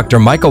surgeons Dr.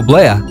 Michael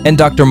Blea and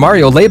Dr.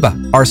 Mario Leyba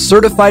are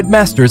certified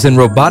masters in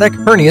robotic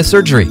hernia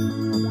surgery.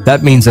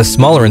 That means a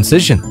smaller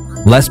incision,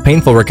 less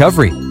painful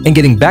recovery, and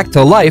getting back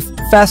to life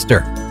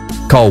faster.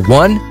 Call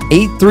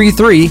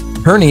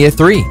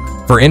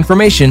 1-833-HERNIA-3 for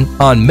information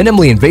on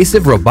minimally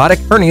invasive robotic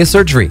hernia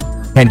surgery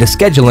and to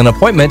schedule an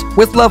appointment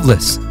with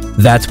Loveless.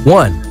 That's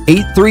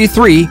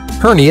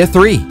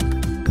 1-833-HERNIA-3.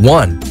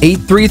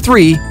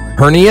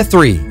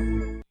 1-833-HERNIA-3.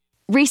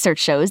 Research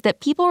shows that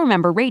people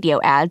remember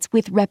radio ads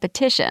with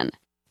repetition.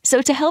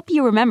 So to help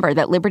you remember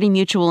that Liberty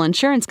Mutual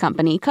Insurance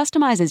Company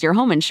customizes your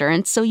home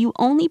insurance so you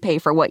only pay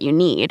for what you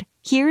need,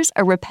 here's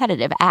a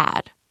repetitive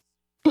ad.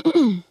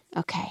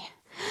 Okay.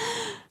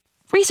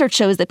 Research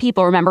shows that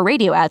people remember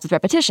radio ads with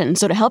repetition.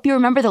 So to help you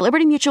remember that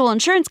Liberty Mutual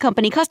Insurance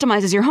Company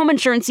customizes your home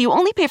insurance so you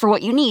only pay for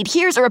what you need,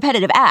 here's a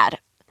repetitive ad.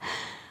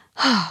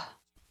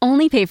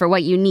 Only pay for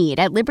what you need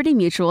at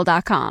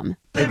libertymutual.com.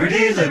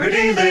 Liberty,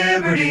 liberty,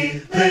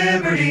 liberty,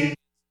 liberty.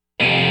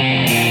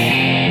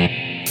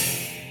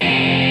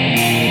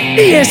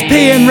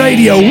 ESPN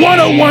Radio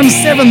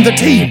 101.7 The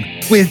Team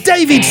with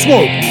David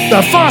Swope,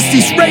 the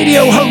fastest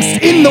radio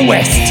host in the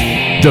West.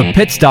 The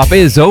pit stop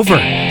is over.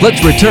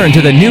 Let's return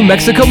to the New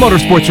Mexico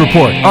Motorsports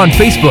Report on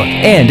Facebook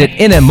and at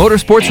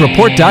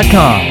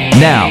nmmotorsportsreport.com.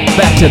 Now,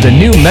 back to the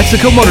New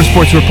Mexico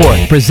Motorsports Report,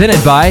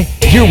 presented by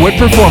Yearwood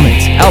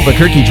Performance,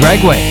 Albuquerque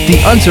Dragway, the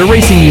Unser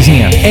Racing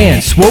Museum,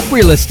 and Swope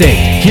Real Estate.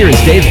 Here is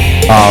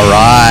David. All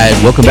right.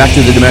 Welcome back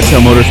to the New Mexico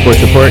Motorsports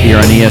Report here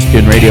on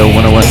ESPN Radio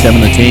 101.7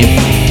 The Team.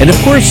 And, of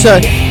course,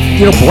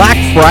 Black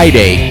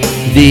Friday,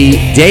 the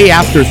day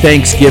after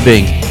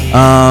Thanksgiving,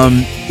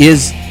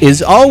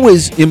 is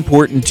always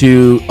important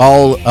to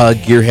all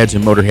gearheads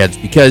and motorheads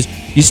because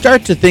you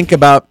start to think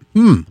about,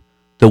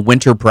 the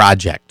winter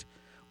project.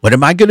 What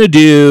am I going to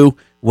do?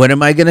 What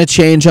am I going to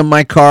change on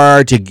my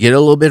car to get a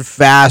little bit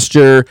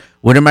faster?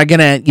 What am I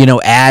going to,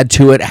 add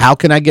to it? How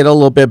can I get a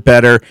little bit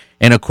better?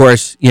 And, of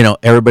course,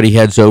 everybody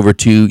heads over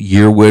to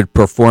Yearwood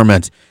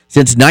Performance.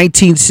 Since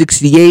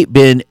 1968,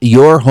 been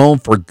your home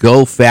for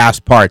Go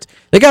Fast parts.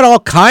 They got all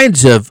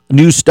kinds of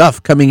new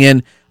stuff coming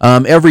in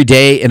every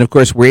day. And, of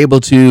course, we're able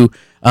to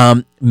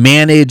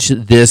manage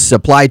this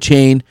supply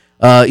chain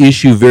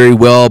issue very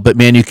well. But,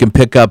 man, you can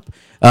pick up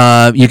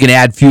You can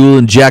add fuel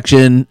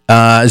injection.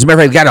 As a matter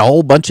of fact, we've got a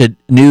whole bunch of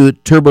new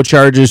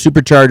turbochargers,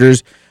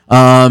 superchargers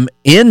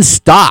in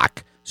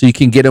stock, so you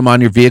can get them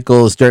on your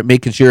vehicle and start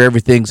making sure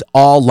everything's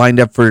all lined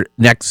up for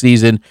next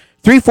season.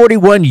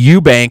 341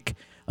 Eubank,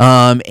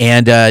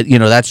 and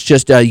that's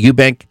just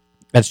Eubank.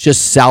 That's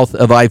just south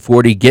of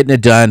I-40. Getting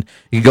it done.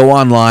 You can go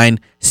online,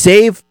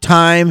 save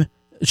time,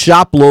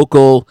 shop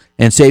local,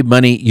 and save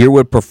money.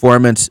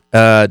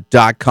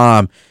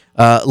 YourWoodPerformance.com.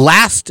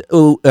 Last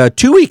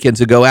 2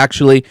 weekends ago,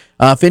 actually,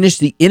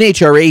 finished the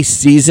NHRA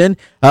season.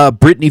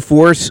 Brittany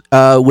Force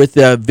with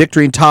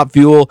victory in Top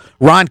Fuel.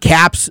 Ron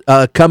Capps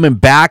coming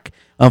back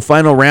on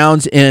final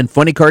rounds, and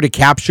Funny Car to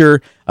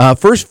capture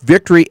first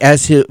victory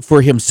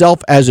for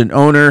himself as an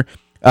owner.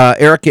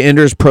 Erica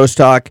Enders, Pro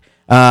Stock.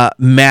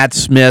 Matt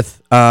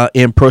Smith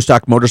in Pro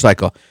Stock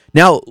Motorcycle.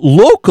 Now,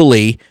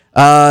 locally,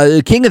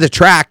 the King of the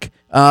Track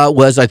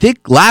was, I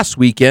think, last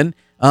weekend.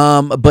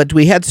 But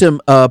we had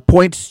some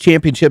points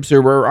championships that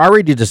were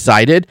already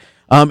decided.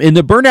 In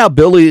the Burnout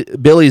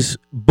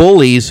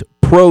Bullies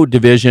Pro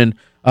Division,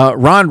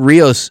 Ron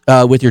Rios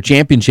with your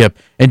championship.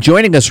 And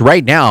joining us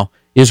right now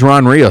is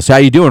Ron Rios. How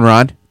you doing,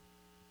 Ron?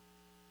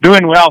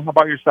 Doing well. How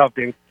about yourself,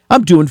 Dave?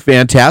 I'm doing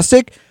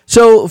fantastic.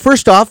 So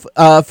first off,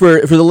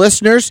 for the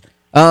listeners,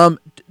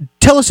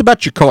 tell us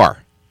about your car.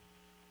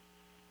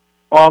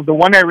 Well, the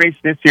one I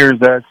raced this year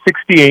is a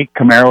 68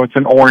 Camaro. It's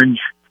an orange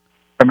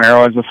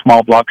Camaro. Has a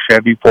small block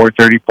Chevy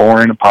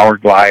 434 and a Power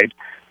Glide,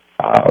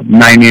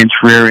 9-inch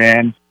rear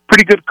end.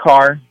 Pretty good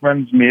car.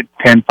 Runs mid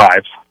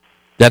 10.5s.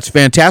 That's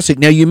fantastic.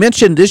 Now, you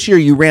mentioned this year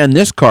you ran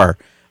this car.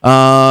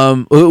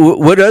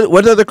 What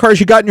other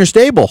cars you got in your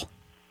stable?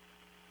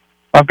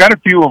 I've got a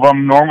few of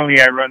them. Normally,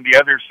 I run the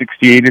other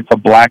 68. It's a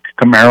black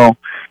Camaro.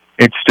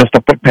 It's just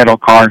a foot pedal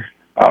car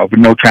with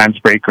no trans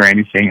brake or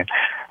anything.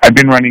 I've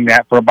been running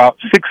that for about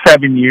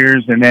 6-7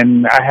 years, and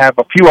then I have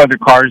a few other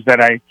cars that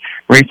I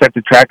race at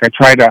the track. I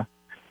try to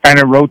kind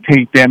of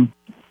rotate them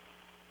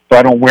so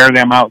I don't wear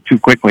them out too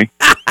quickly.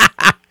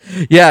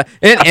 Yeah,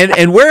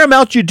 and wear them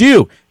out you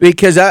do,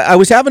 because I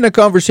was having a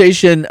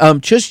conversation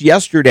just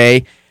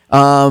yesterday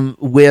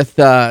with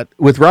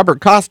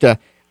Robert Costa,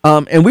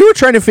 and we were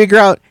trying to figure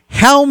out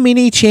how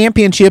many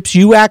championships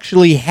you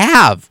actually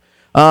have.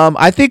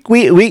 I think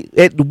we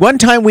at one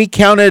time we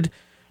counted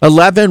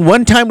 11.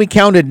 One time we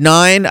counted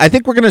 9. I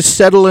think we're going to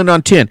settle in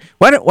on 10.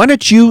 Why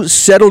don't you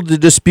settle the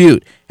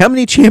dispute? How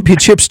many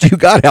championships do you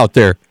got out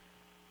there?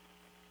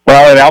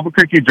 Well, at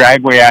Albuquerque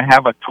Dragway, I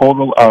have a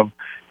total of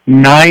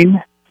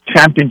 9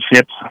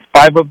 championships.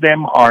 5 of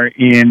them are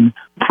in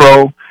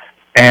pro,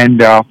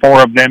 and 4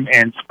 of them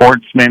in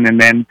sportsman,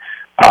 and then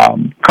a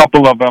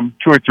couple of them,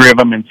 2 or 3 of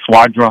them in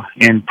Swadra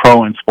in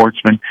pro and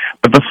sportsman.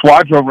 But the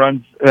Swadra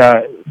runs,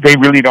 they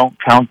really don't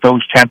count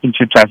those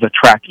championships as a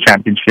track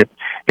championship.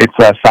 It's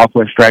a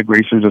Southwest Drag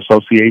Racers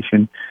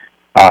Association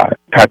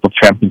type of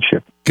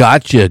championship.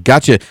 Gotcha.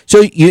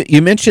 So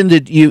you mentioned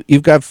that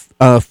you've got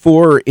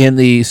 4 in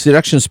the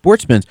Seduction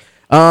Sportsman.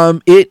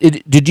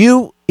 Did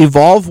you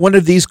evolve one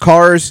of these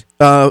cars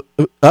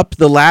up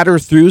the ladder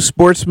through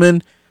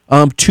sportsman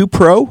to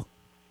pro?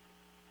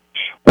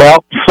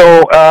 Well,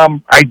 so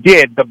I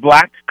did. The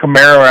black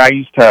Camaro I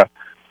used to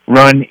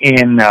run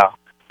in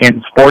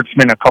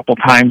sportsman a couple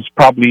times,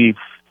 probably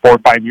 4 or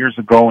 5 years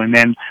ago, and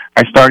then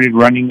I started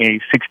running a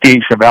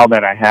 68 Chevelle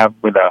that I have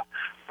with a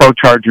Pro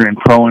Charger in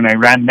pro, and I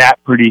ran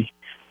that pretty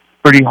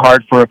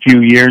hard for a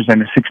few years,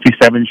 and a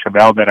 67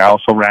 Chevelle that I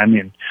also ran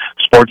in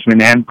sportsman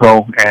and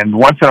pro, and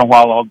once in a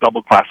while I'll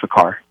double class a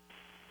car.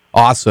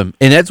 Awesome.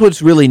 And that's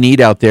what's really neat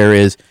out there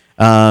is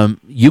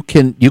you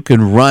can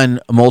run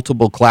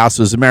multiple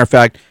classes. As a matter of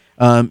fact,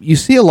 you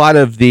see a lot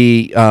of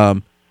the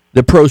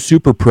pro,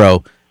 super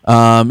pro.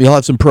 You'll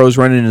have some pros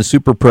running in the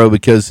super pro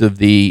because of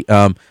the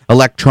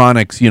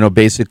electronics,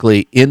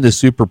 basically in the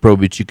super pro,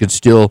 but you can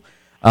still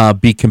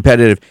be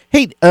competitive.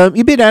 Hey,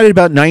 you've been at it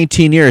about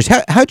 19 years.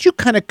 How'd you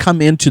kind of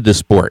come into the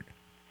sport?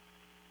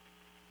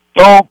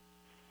 So,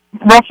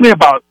 roughly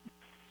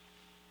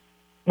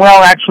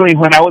actually,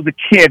 when I was a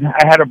kid,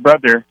 I had a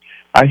brother.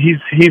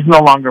 He's no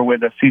longer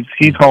with us.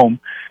 He's home,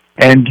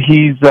 and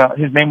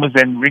his name was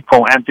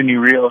Enrico Anthony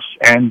Rios,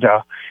 and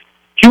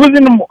he was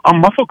in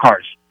muscle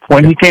cars.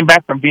 When he came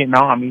back from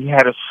Vietnam, he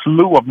had a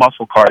slew of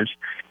muscle cars,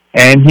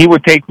 and he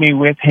would take me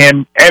with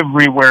him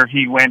everywhere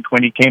he went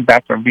when he came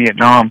back from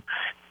Vietnam.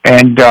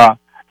 And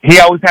he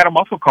always had a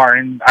muscle car,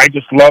 and I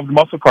just loved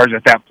muscle cars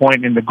at that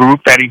point. And the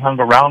group that he hung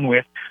around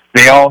with,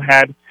 they all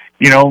had,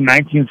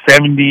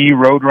 1970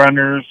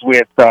 Roadrunners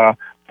with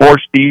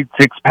 4-speed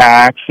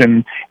 6-packs,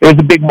 and it was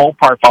a big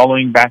Mopar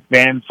following back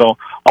then. So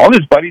all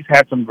his buddies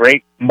had some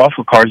great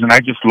muscle cars, and I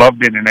just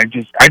loved it. And I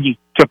just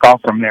took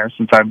off from there.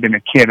 Since I've been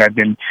a kid, I've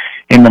been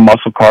in the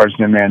muscle cars.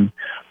 And then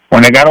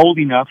when I got old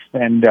enough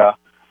and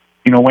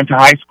went to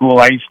high school,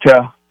 I used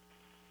to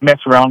mess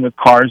around with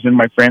cars in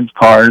my friends'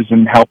 cars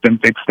and help them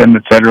fix them,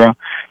 etc.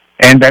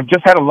 And I've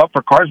just had a love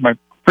for cars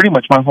pretty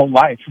much my whole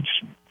life.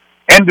 Which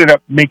ended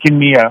up making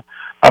me a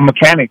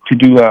mechanic to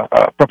do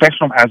a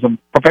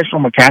professional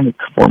mechanic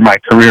for my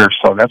career.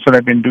 So that's what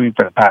I've been doing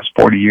for the past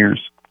 40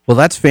 years. Well,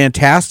 that's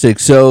fantastic.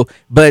 So,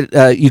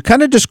 but you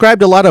kind of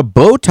described a lot of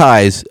bow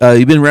ties.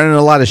 You've been running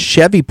a lot of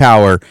Chevy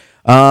power.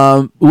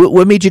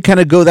 What made you kind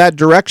of go that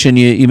direction?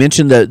 You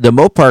mentioned the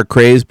Mopar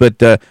craze,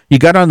 but you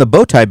got on the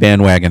bow tie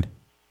bandwagon.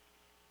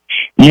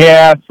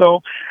 Yeah, so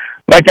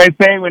like I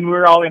say, when we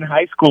were all in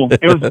high school,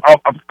 it was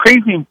a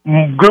crazy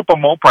group of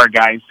Mopar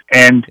guys.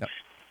 And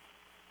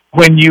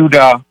when you'd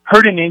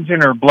hurt an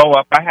engine or blow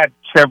up, I had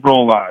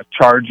several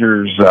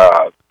Chargers,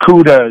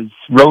 Cudas,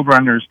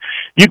 Roadrunners.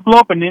 You'd blow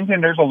up an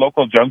engine. There's a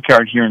local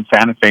junkyard here in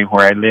Santa Fe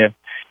where I live,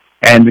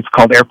 and it's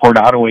called Airport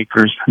Auto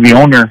Acres. The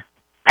owner,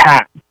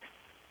 Pat,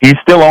 he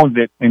still owns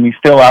it, and he's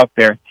still out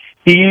there.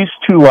 He used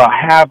to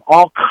have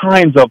all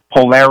kinds of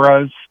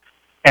Poleras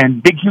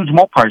and big, huge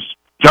Mopars,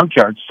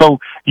 junkyards. So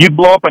you'd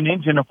blow up an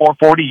engine, a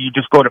 440, you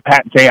just go to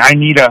Pat and say, I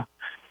need a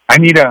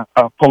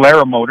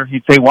Polera motor.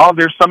 He'd say, well,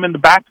 there's some in the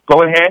back.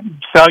 Go ahead,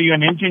 sell you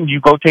an engine. You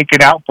go take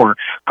it out for a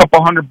couple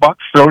 $100,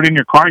 throw it in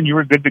your car, and you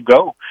were good to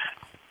go.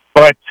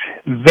 But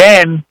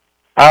then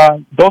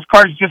those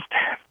cars just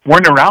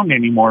weren't around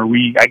anymore.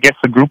 I guess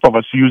a group of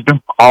us used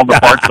them, all the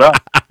parts up.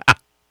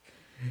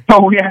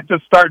 So we had to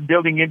start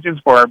building engines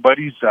for our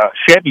buddies'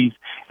 Chevys,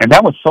 and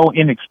that was so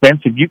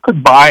inexpensive. You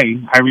could buy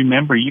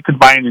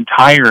an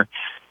entire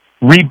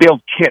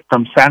rebuild kit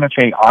from Santa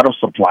Fe Auto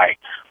Supply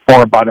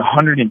for about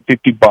 $150.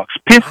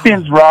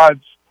 Pistons,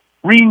 rods,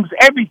 rings,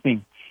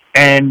 everything.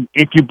 And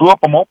if you blew up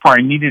a Mopar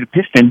and needed a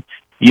piston,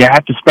 you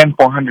had to spend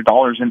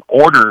 $400 and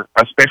order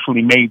a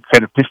specially made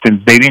set of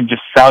pistons. They didn't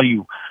just sell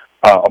you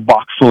a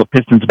box full of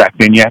pistons back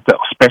then. You had to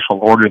special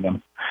order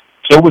them.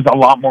 So it was a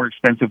lot more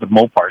expensive with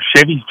Mopars.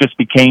 Chevys just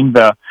became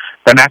the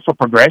natural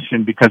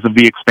progression because of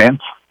the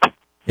expense.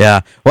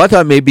 Yeah. Well, I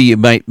thought maybe you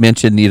might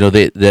mention,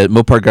 the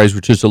Mopar guys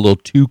were just a little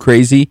too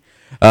crazy.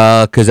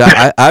 Because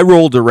I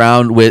rolled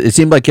around with, it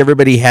seemed like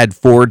everybody had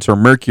Fords or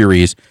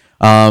Mercuries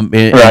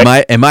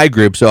in my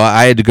group, so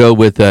I had to go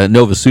with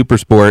Nova Super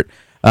Sport,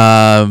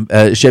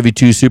 Chevy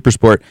 2 Super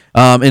Sport,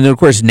 and then of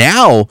course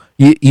now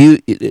you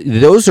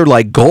those are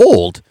like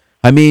gold.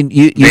 I mean,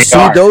 you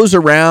see those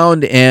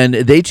around, and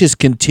they just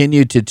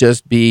continue to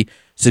just be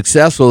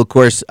successful. Of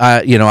course,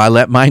 I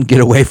let mine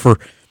get away for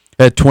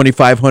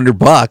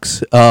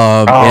 $2,500,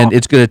 and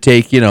it's going to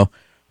take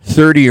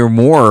 30 or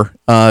more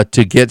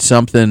to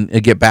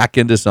get back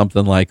into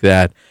something like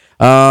that.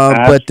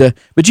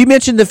 But you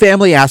mentioned the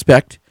family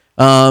aspect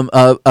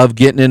of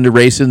getting into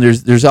racing.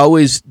 There's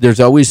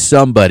always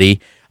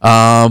somebody.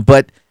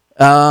 But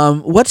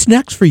what's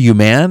next for you,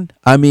 man?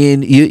 I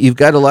mean, you've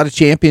got a lot of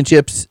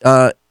championships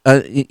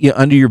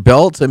under your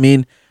belt. I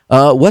mean,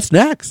 what's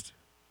next?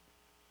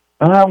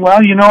 Well,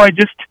 I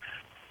just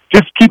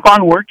keep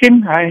on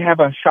working. I have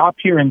a shop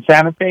here in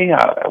Santa Fe.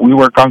 We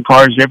work on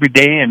cars every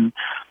day, and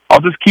I'll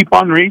just keep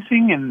on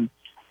racing and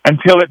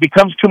until it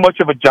becomes too much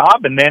of a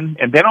job, and then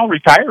I'll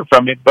retire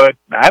from it. But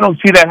I don't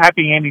see that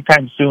happening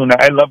anytime soon.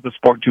 I love the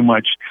sport too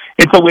much.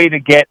 It's a way to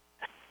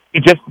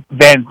just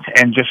vent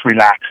and just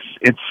relax.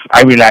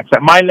 I relax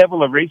at my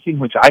level of racing,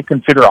 which I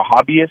consider a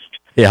hobbyist.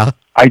 Yeah,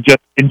 I just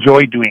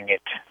enjoy doing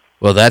it.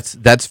 Well,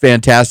 that's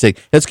fantastic.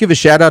 Let's give a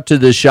shout out to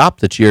the shop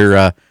that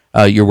you're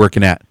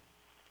working at.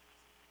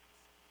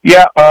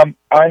 Yeah, I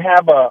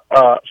have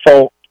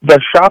so the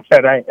shop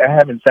that I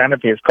have in Santa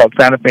Fe is called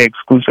Santa Fe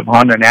Exclusive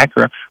Honda and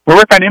Acura. We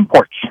work on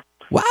imports.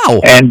 Wow.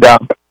 And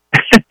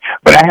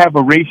but I have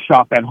a race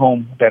shop at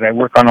home that I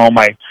work on all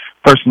my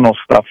personal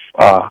stuff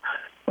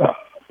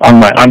on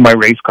my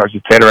race cars,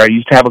 etc. I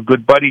used to have a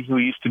good buddy who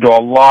used to do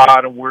a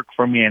lot of work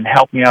for me and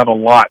help me out a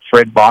lot,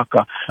 Fred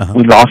Baca. Uh-huh.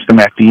 We lost him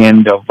at the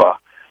end of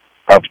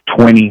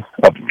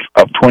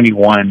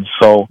 21,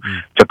 so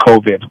to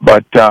COVID.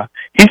 But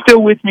he's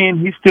still with me,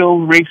 and he's still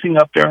racing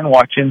up there and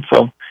watching,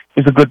 so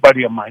he's a good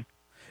buddy of mine.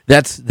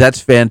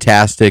 That's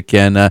fantastic,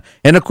 and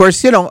of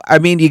course, you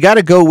got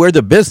to go where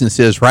the business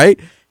is, right?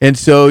 And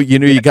so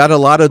you got a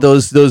lot of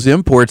those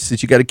imports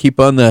that you got to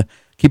keep on the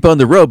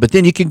road, but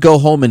then you can go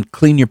home and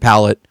clean your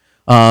palate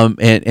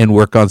and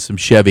work on some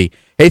Chevy.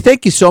 Hey,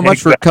 thank you so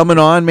much for coming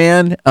on,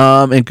 man,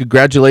 and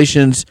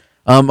congratulations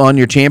on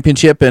your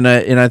championship. And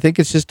I think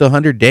it's just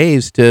 100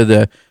 days to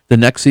the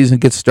next season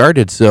gets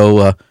started.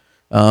 So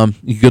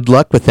good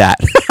luck with that.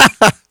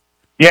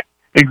 Yeah,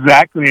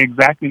 exactly.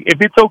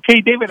 If it's okay,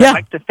 David, yeah. I'd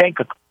like to thank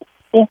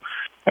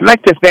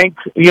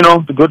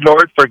the good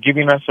Lord for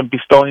giving us and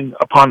bestowing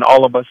upon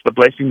all of us the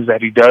blessings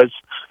that He does,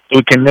 so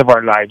we can live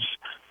our lives.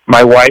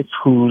 My wife,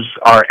 who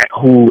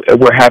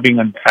we're having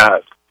an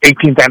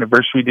 18th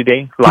anniversary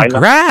today, Lila.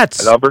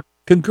 Congrats! I love her.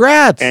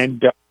 Congrats!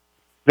 And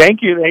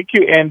thank you,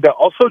 and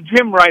also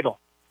Jim Rydell.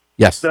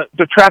 Yes,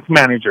 the track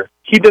manager.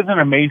 He does an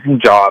amazing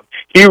job.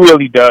 He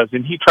really does,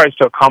 and he tries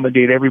to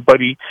accommodate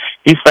everybody.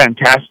 He's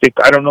fantastic.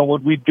 I don't know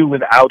what we'd do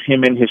without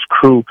him and his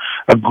crew.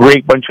 A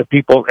great bunch of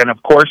people, and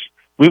of course,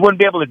 we wouldn't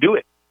be able to do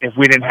it if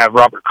we didn't have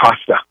Robert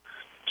Costa.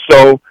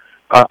 So.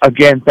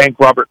 Again, thank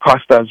Robert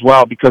Costa as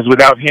well, because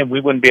without him, we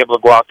wouldn't be able to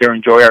go out there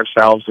and enjoy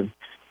ourselves, and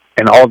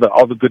all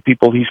the good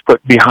people he's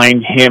put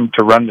behind him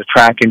to run the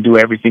track and do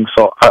everything.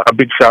 So a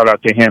big shout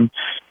out to him,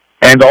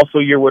 and also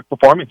Yearwood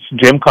Performance,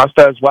 Jim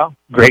Costa as well.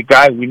 Great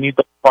guy. We need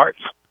the parts.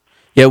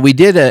 Yeah, we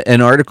did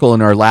an article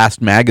in our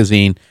last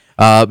magazine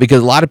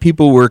because a lot of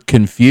people were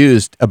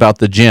confused about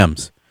the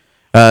gyms.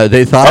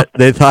 They thought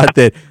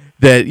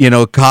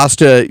that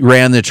Costa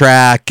ran the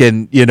track,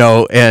 and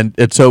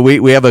so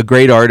we have a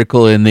great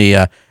article in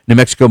the New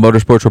Mexico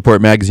Motorsports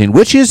Report magazine,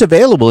 which is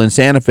available in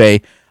Santa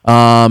Fe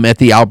at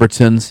the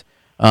Albertsons.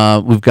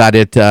 We've got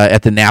it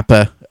at the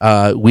Napa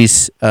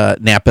Weiss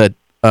Napa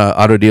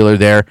auto dealer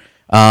there.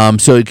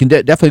 So you can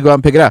definitely go out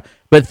and pick it up.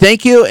 But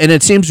thank you, and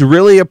it seems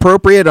really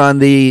appropriate on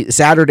the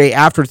Saturday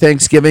after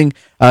Thanksgiving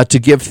to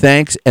give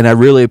thanks, and I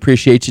really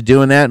appreciate you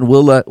doing that. And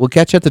we'll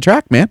catch you at the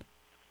track, man.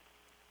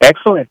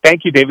 Excellent.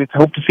 Thank you, David.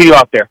 Hope to see you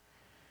out there.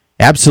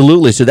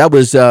 Absolutely. So that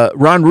was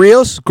Ron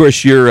Rios, of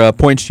course, your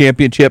points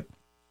championship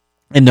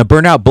in the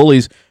Burnout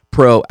Bullies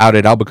Pro out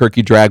at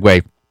Albuquerque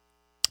Dragway.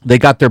 They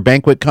got their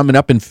banquet coming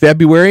up in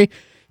February.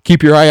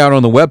 Keep your eye out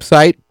on the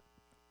website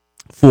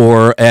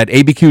at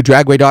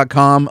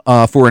abqdragway.com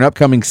for an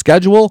upcoming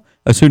schedule.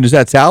 As soon as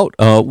that's out,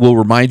 we'll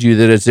remind you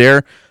that it's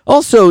there.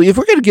 Also, if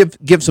we're going to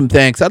give some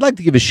thanks, I'd like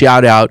to give a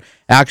shout out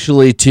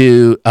actually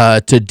to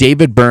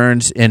David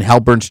Burns and Hal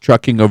Burns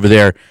Trucking over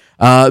there.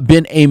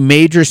 Been a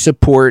major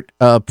support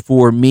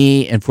for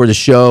me and for the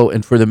show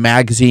and for the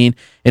magazine.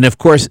 And of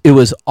course, it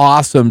was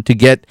awesome to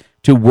get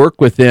to work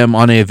with them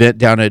on an event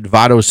down at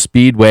Vado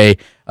Speedway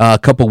a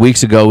couple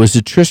weeks ago. It was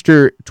a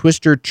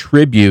Twister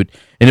tribute,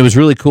 and it was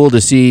really cool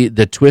to see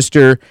the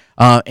Twister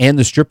and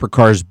the stripper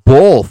cars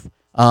both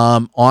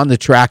on the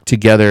track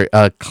together.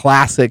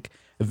 Classic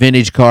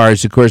vintage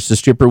cars. Of course, the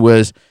stripper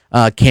was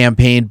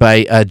campaigned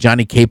by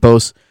Johnny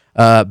Capos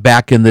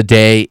back in the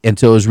day, and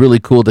so it was really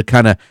cool to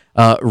kind of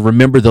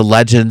remember the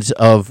legends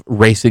of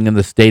racing in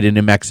the state of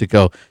New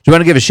Mexico. So I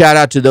want to give a shout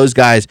out to those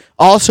guys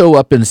also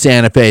up in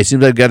Santa Fe.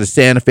 Seems like I've got a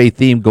Santa Fe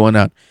theme going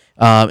on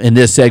in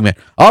this segment.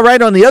 All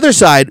right, on the other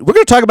side, we're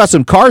going to talk about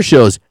some car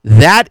shows.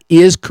 That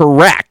is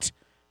correct.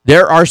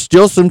 There are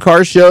still some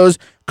car shows,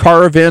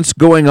 car events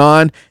going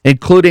on,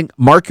 including,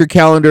 mark your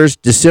calendars,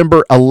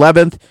 December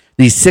 11th,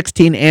 the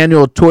 16th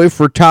annual Toy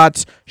for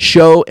Tots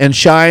Show and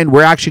Shine.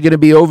 We're actually going to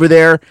be over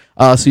there.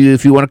 So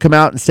if you want to come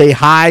out and say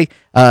hi,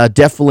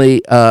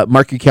 definitely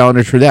mark your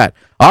calendars for that.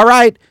 All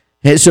right.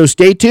 So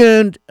stay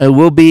tuned.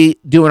 We'll be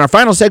doing our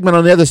final segment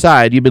on the other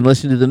side. You've been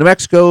listening to the New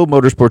Mexico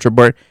Motorsports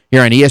Report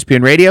here on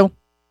ESPN Radio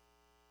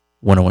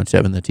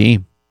 101.7 The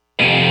Team.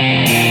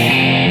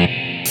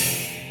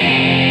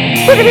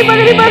 Boogity,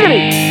 boogity,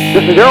 boogity.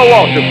 This is Darrell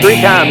Waltrip,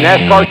 three-time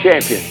NASCAR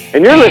champion,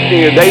 and you're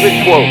listening to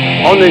David Swope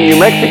on the New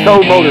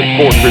Mexico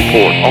Motorsports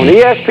Report on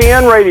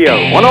ESPN Radio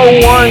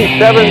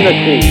 101.7 The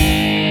Team.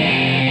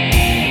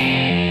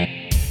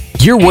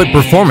 Your Wood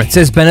Performance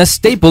has been a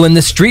staple in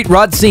the street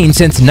rod scene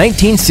since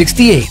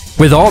 1968.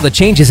 With all the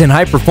changes in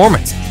high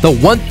performance, the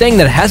one thing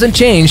that hasn't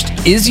changed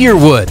is your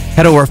wood.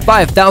 At over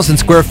 5,000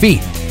 square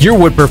feet, Your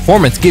Wood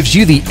Performance gives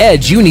you the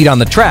edge you need on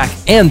the track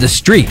and the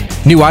street.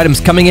 New items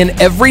coming in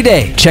every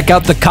day. Check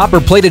out the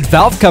copper-plated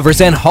valve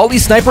covers and Holley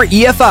Sniper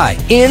EFI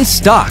in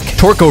stock.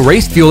 Torco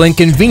race fuel in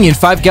convenient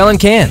 5-gallon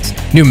cans.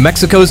 New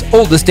Mexico's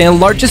oldest and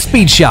largest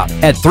speed shop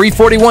at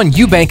 341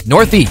 Eubank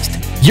Northeast.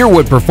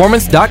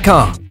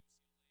 YourWoodPerformance.com.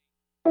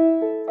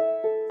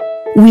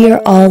 We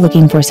are all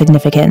looking for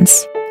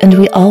significance, and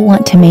we all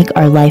want to make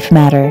our life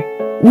matter.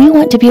 We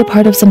want to be a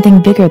part of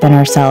something bigger than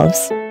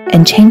ourselves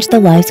and change the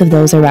lives of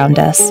those around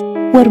us.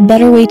 What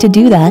better way to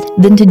do that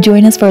than to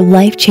join us for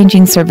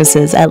life-changing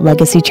services at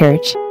Legacy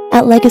Church?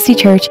 At Legacy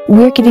Church,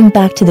 we're giving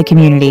back to the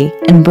community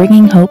and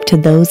bringing hope to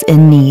those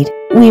in need.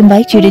 We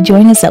invite you to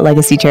join us at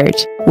Legacy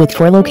Church. With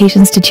 4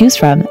 locations to choose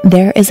from,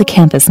 there is a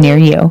campus near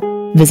you.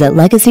 Visit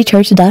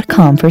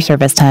legacychurch.com for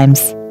service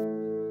times.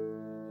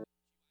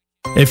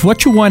 If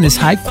what you want is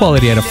high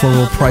quality at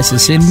affordable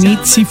prices in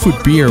meat, seafood,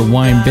 beer,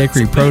 wine,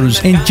 bakery, produce,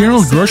 and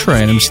general grocery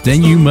items,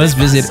 then you must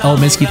visit El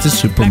Mezquita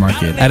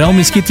Supermarket. At El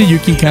Mezquita, you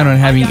can count on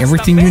having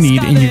everything you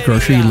need in your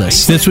grocery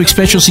list. This week's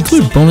specials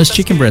include boneless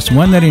chicken breast,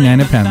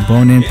 $1.99 a pound,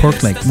 bone-in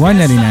pork leg,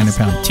 $1.99 a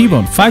pound,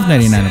 T-bone,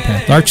 $5.99 a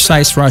pound,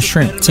 large-sized raw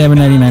shrimp,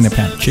 $7.99 a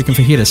pound, chicken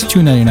fajitas,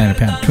 $2.99 a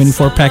pound,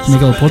 24-pack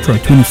Miguel Potro,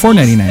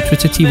 $24.99,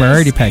 Twisted Tea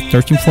Variety Pack,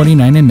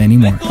 $13.49, and many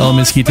more. El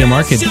Mezquita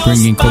Market,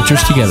 bringing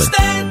cultures together.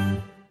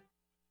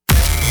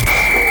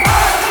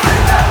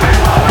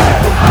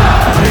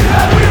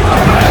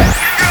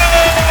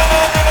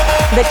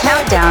 The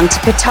countdown to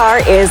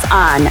Qatar is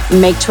on.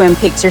 Make Twin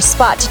Peaks your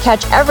spot to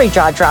catch every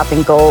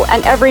jaw-dropping goal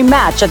and every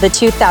match of the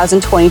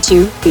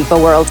 2022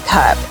 FIFA World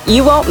Cup.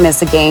 You won't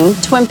miss a game.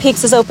 Twin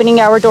Peaks is opening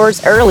our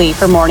doors early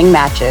for morning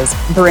matches.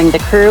 Bring the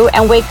crew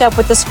and wake up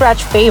with the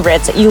scratch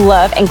favorites that you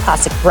love and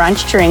classic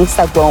brunch drinks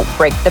that won't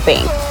break the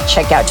bank.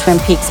 Check out Twin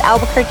Peaks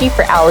Albuquerque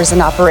for hours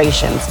and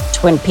operations.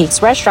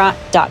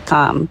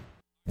 TwinPeaksRestaurant.com.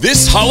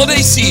 This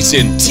holiday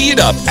season, tee it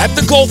up at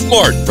the Golf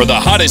Mart for the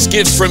hottest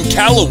gifts from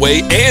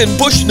Callaway and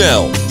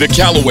Bushnell. The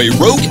Callaway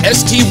Rogue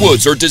ST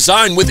Woods are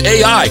designed with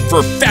AI for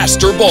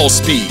faster ball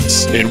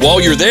speeds. And while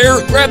you're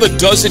there, grab a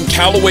dozen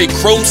Callaway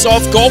Chrome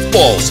Soft golf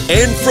balls.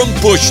 And from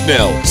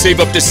Bushnell,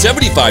 save up to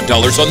 $75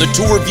 on the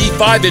Tour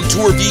V5 and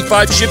Tour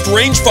V5 shift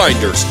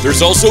rangefinders.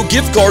 There's also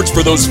gift cards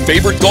for those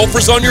favorite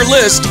golfers on your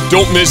list.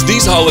 Don't miss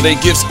these holiday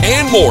gifts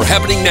and more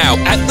happening now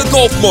at the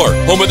Golf Mart,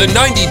 home of the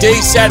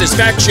 90-day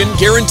satisfaction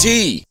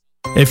guarantee.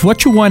 If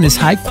what you want is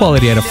high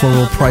quality at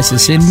affordable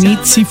prices in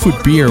meat, seafood,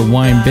 beer,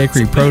 wine,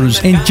 bakery, produce,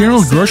 and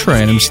general grocery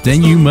items,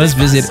 then you must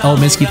visit El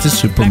Mezquita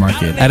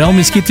Supermarket. At El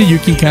Mezquita, you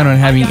can count on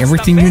having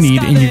everything you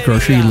need in your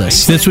grocery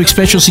list. This week's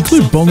specials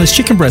include boneless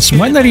chicken breasts,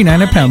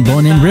 $1.99 a pound,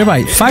 bone-in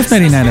ribeye,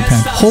 $5.99 a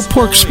pound, whole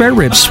pork spare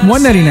ribs,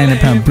 $1.99 a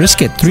pound,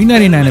 brisket,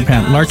 $3.99 a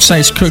pound,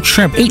 large-size cooked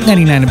shrimp,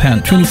 $8.99 a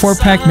pound,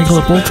 24-pack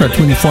Michelob Ultra,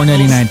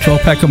 $24.99,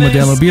 12-pack of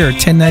Modelo beer,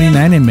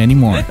 $10.99, and many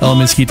more. El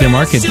Mezquita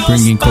Market,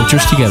 bringing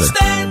cultures together.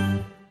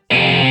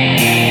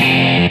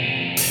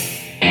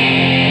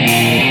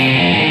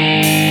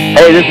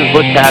 Hey, this is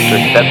Butch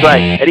Patrick. That's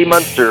right, Eddie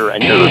Munster,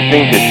 and you're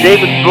listening to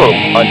David Swope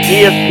on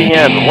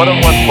ESPN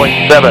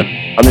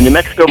 101.7 on the New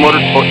Mexico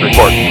Motorsports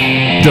Report.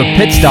 The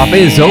pit stop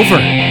is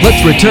over.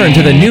 Let's return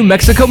to the New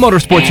Mexico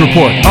Motorsports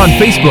Report on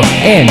Facebook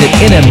and at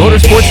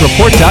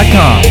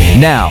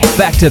nmmotorsportsreport.com. Now,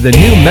 back to the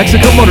New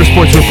Mexico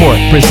Motorsports Report,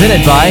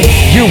 presented by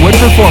Yearwood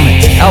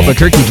Performance,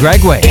 Albuquerque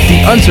Dragway,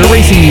 the Unser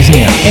Racing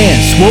Museum, and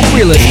Swope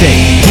Real Estate.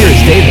 Here's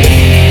David.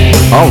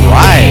 All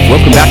right,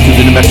 welcome back to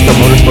the New Mexico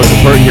Motorsports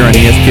Report here on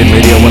ESPN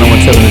Radio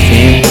 101.7 The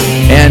Team.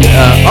 And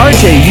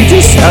RJ, you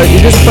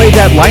just played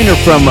that liner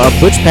from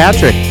Butch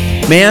Patrick.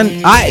 Man,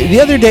 the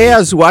other day I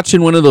was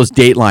watching one of those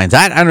Datelines.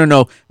 I don't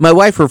know. My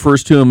wife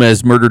refers to them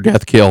as murder,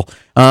 death, kill.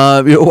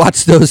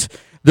 Watch those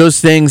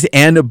things.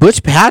 And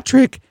Butch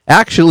Patrick,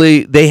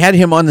 actually, they had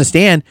him on the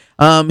stand.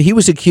 He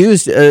was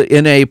accused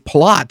in a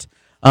plot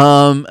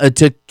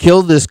to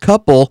kill this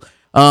couple.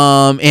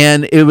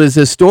 And it was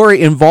a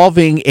story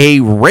involving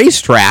a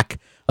racetrack,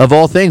 of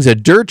all things, a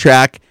dirt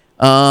track,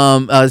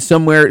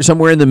 somewhere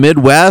in the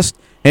Midwest.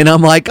 And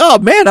I'm like, oh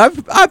man, I've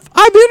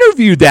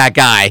interviewed that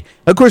guy.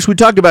 Of course, we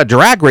talked about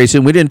drag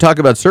racing. We didn't talk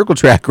about circle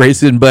track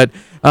racing, but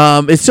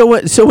it's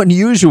so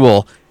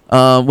unusual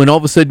when all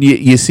of a sudden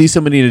you see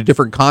somebody in a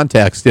different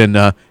context. And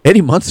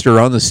Eddie Munster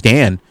on the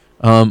stand,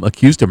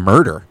 accused of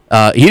murder.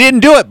 He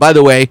didn't do it, by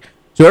the way.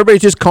 So everybody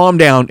just calm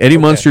down. Eddie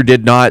Munster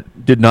did not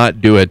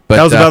do it. But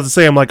I was about to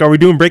say, I'm like, are we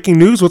doing breaking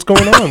news? What's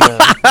going on, man?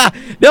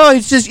 No,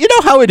 it's just, you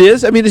know how it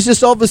is. I mean, it's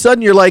just all of a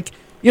sudden you're like,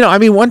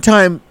 one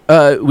time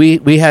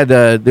we had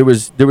there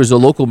was a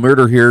local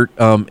murder here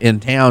in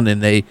town,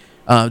 and they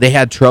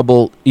had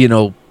trouble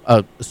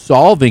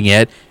solving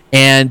it,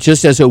 and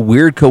just as a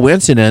weird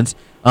coincidence,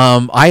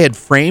 I had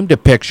framed a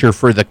picture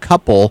for the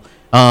couple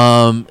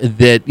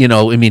that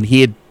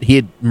he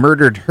had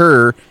murdered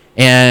her,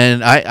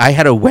 and I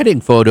had a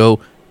wedding photo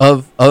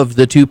of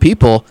the two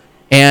people,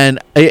 and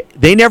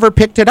they never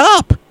picked it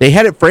up. They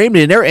had it framed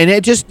in there, and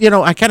it just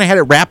I kind of had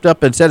it wrapped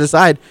up and set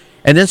aside.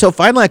 And then so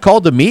finally I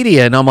called the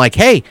media, and I'm like,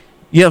 hey,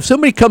 if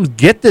somebody comes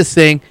get this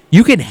thing,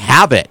 you can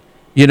have it.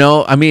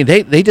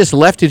 They just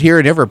left it here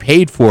and never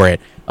paid for it.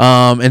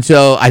 And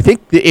so I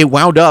think it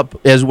wound up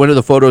as one of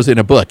the photos in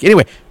a book.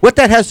 Anyway, what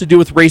that has to do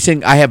with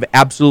racing, I have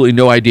absolutely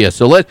no idea.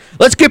 So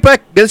let's get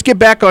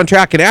back on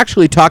track and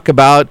actually talk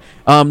about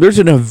there's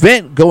an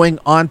event going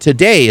on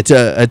today. It's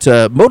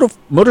a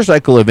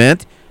motorcycle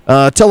event.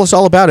 Tell us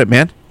all about it,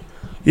 man.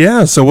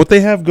 Yeah, so what they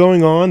have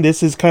going on,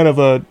 this is kind of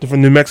a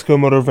different New Mexico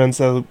Motor Events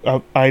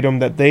item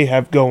that they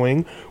have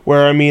going,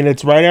 where,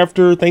 it's right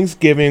after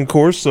Thanksgiving, of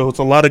course, so it's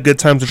a lot of good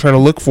times to try to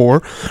look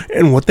for.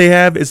 And what they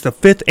have is the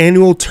 5th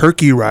annual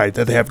turkey ride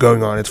that they have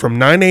going on. It's from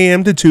 9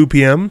 a.m. to 2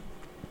 p.m.,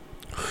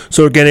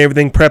 so again,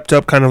 everything prepped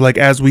up kind of like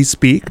as we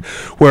speak,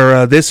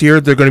 where this year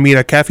they're going to meet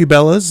at Cafe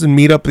Bella's and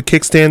meet up. The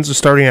kickstands are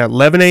starting at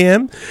 11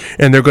 a.m.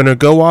 and they're going to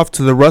go off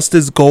to the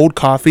Rusta's Gold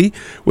Coffee,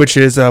 which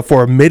is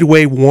for a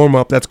midway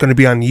warm-up that's going to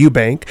be on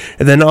Eubank,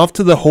 and then off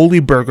to the Holy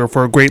Burger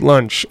for a great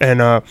lunch.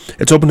 And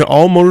it's open to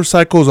all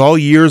motorcycles, all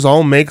years,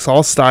 all makes,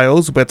 all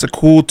styles, but it's a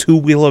cool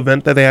two-wheel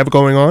event that they have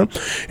going on.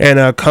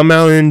 And come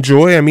out and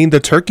enjoy, the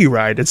turkey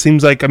ride. It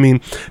seems like,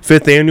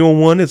 5th annual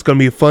one, it's going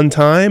to be a fun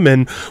time.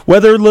 And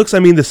weather looks,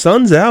 the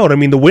sun's out.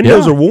 The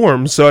windows are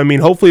warm. So,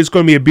 hopefully it's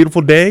going to be a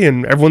beautiful day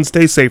and everyone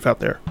stays safe out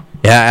there.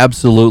 Yeah,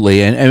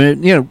 absolutely.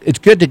 And it's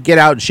good to get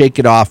out and shake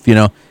it off,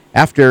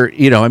 after,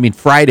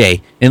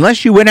 Friday.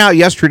 Unless you went out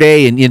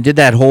yesterday and you did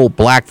that whole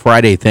Black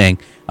Friday thing,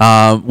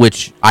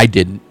 which I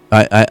didn't.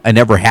 I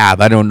never have.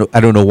 I don't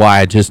know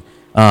why. I just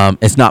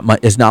it's not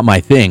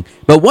my thing.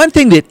 But one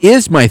thing that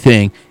is my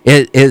thing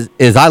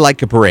is I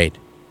like a parade.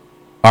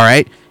 All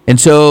right? And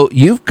so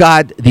you've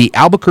got the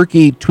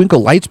Albuquerque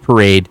Twinkle Lights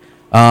Parade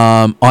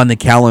on the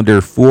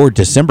calendar for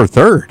December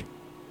 3rd.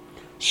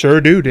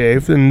 Sure do,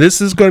 Dave. And this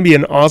is going to be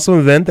an awesome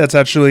event. That's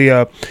actually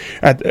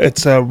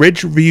it's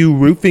Ridgeview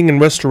Roofing and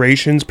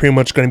Restoration's pretty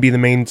much going to be the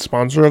main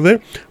sponsor of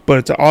it. But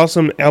it's an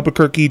awesome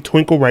Albuquerque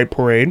Twinkle Light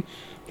Parade.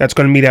 That's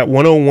going to meet at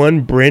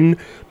 101 Bryn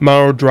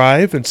Mawr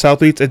Drive in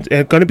Southeast. It's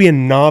going to be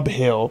in Nob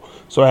Hill.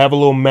 So I have a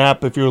little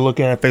map if you're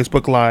looking at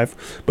Facebook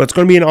Live. But it's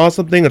going to be an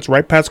awesome thing. It's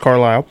right past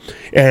Carlisle.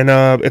 And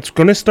it's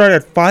going to start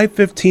at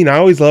 5:15. I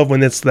always love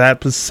when it's that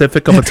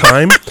specific of a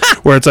time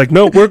where it's like,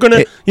 no, we're going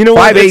to, you know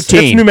what? It's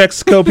New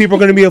Mexico. People are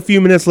going to be a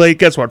few minutes late.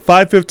 Guess what?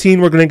 5:15,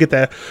 we're going to get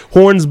the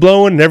horns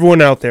blowing and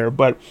everyone out there.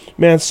 But,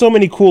 man, so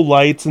many cool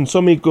lights and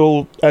so many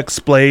cool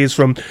displays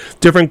from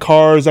different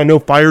cars. I know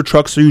fire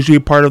trucks are usually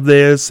a part of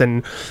this.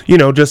 And, you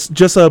know,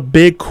 just a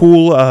big,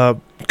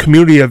 cool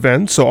community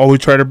event. So always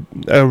try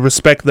to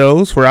respect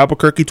those for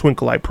Albuquerque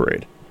Twinkle Light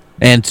Parade.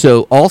 And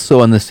so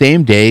also on the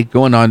same day,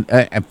 going on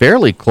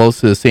fairly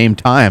close to the same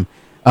time,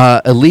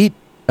 Elite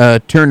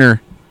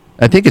Turner,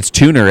 I think it's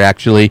Tuner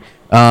actually,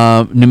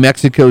 New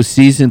Mexico's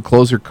season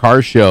closer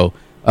car show.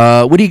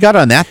 What do you got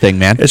on that thing,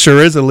 man? It sure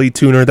is Elite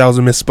Tuner. That was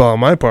a misspell on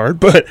my part.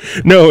 But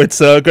no, it's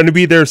going to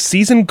be their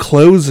season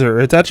closer.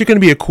 It's actually going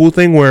to be a cool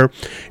thing where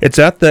it's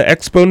at the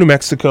Expo New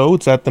Mexico.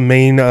 It's at the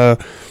main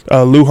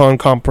Lujan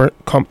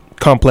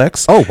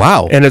complex. Oh,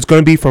 wow. And it's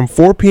going to be from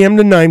 4 p.m.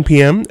 to 9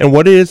 p.m. And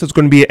what it is, it's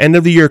going to be an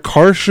end-of-the-year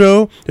car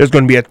show. There's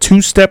going to be a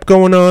two-step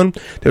going on.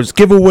 There's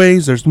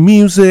giveaways. There's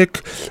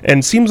music.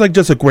 And seems like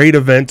just a great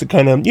event to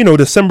kind of,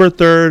 December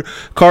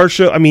 3rd car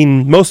show. I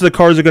mean, most of the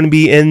cars are going to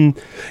be in,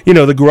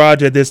 the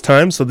garage at this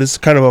time. So this is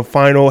kind of a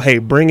final, hey,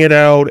 bring it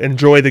out.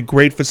 Enjoy the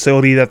great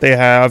facility that they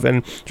have.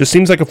 And just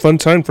seems like a fun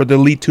time for the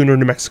Elite Tuner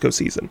New Mexico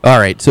season. All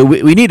right. So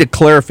we need a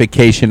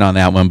clarification on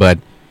that one, but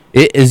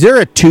is there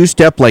a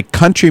two-step, like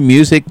country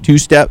music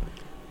two-step?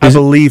 I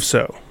believe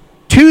so.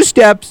 Two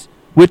steps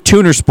with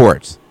Tuner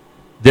Sports.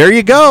 There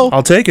you go.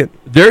 I'll take it.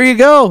 There you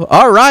go.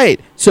 All right.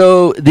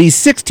 So the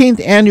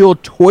 16th annual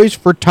Toys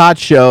for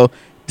Tots show,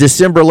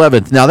 December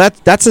 11th. Now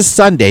that's a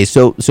Sunday.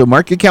 So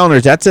mark your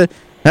calendars. That's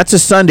a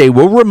Sunday.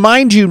 We'll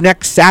remind you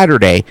next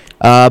Saturday.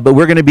 But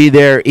we're going to be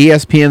there.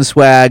 ESPN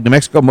swag, New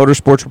Mexico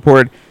Motorsports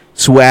Report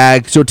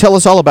swag. So tell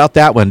us all about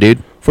that one,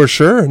 dude. For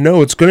sure.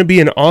 No, it's going to be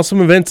an awesome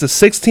event. It's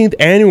the 16th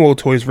annual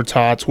Toys for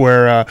Tots,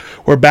 where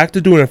we're back to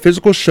doing a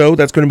physical show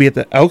that's going to be at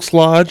the Elks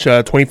Lodge,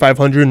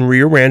 2500 in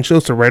Rio Rancho,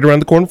 so right around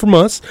the corner from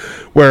us,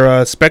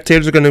 where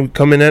spectators are going to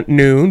come in at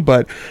noon.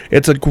 But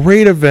it's a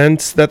great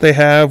event that they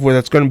have where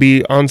it's going to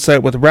be on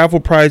site with raffle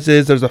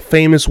prizes. There's a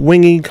famous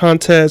winging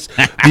contest,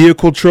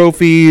 vehicle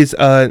trophies,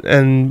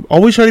 and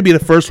always try to be the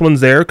first ones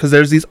there because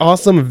there's these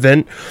awesome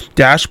event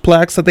dash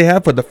plaques that they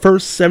have for the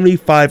first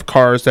 75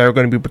 cars that are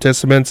going to be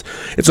participants.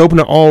 It's open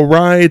to all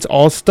rides,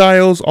 all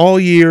styles, all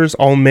years,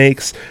 all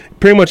makes,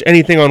 pretty much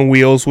anything on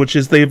wheels, which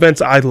is the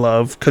events I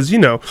love. Because,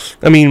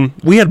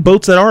 we had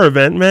boats at our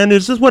event, man.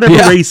 It's just whatever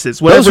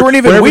races. Whatever, those weren't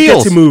even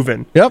wheels. Gets you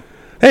moving. Yep.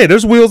 Hey,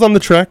 there's wheels on the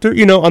tractor,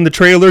 on the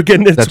trailer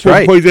getting it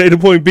from point A to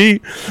point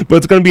B. But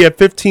it's going to be at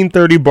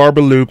 1530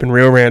 Barber Loop in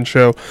Rio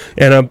Rancho.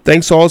 And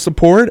thanks to all the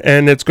support.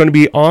 And it's going to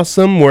be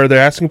awesome where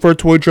they're asking for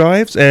toy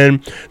drives.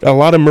 And a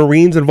lot of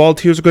Marines and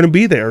volunteers are going to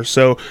be there.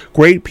 So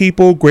great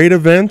people, great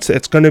events.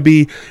 It's going to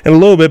be in a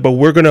little bit, but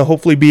we're going to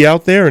hopefully be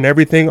out there and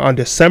everything on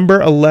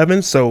December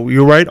 11th. So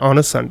you're right, on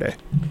a Sunday.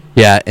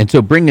 Yeah, and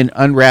so bring an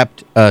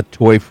unwrapped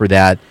toy for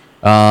that.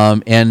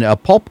 And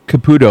Pulp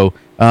Caputo,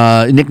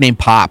 nicknamed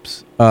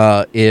Pops,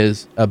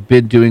 is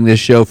been doing this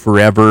show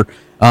forever.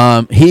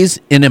 He's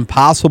an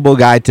impossible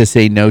guy to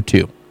say no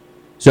to.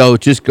 So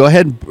just go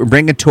ahead and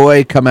bring a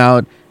toy, come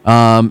out,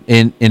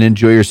 and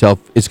enjoy yourself.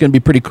 It's going to be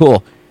pretty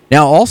cool.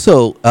 Now,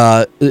 also,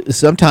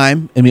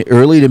 sometime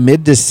early to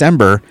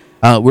mid-December,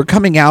 we're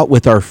coming out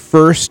with our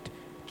first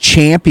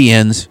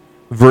Champions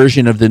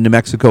version of the New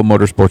Mexico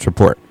Motorsports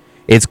Report.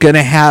 It's going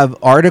to have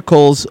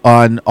articles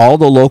on all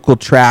the local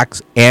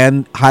tracks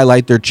and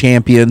highlight their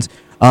champions.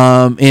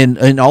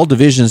 In all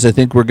divisions, I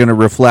think we're going to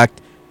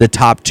reflect the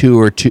top two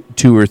or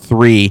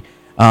three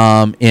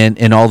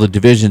in all the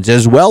divisions,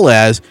 as well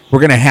as we're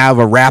going to have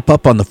a wrap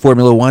up on the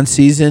Formula One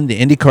season, the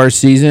IndyCar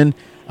season,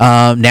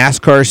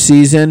 NASCAR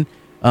season.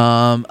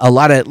 A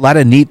lot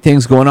of neat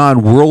things going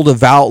on. World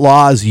of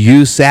Outlaws,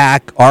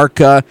 USAC,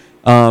 ARCA.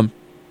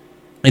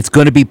 It's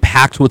going to be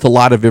packed with a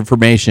lot of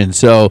information.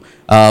 So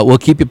we'll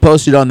keep you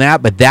posted on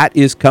that, but that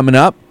is coming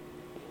up,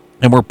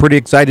 and we're pretty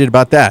excited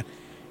about that.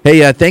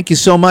 Hey, thank you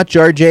so much,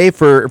 RJ,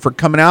 for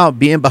coming out,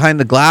 being behind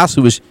the glass.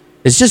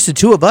 It's just the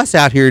two of us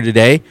out here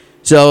today.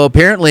 So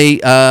apparently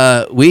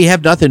we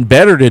have nothing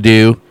better to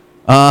do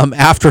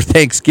after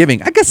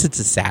Thanksgiving. I guess it's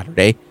a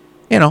Saturday.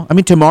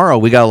 Tomorrow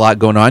we got a lot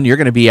going on. You're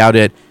going to be out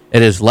at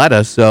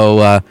Isleta.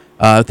 So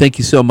thank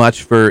you so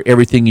much for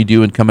everything you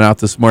do and coming out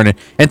this morning.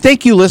 And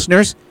thank you,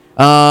 listeners.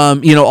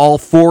 All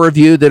four of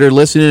you that are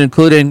listening,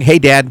 including, hey,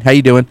 Dad, how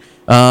you doing?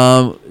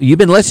 You've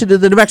been listening to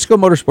the New Mexico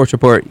Motorsports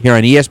Report here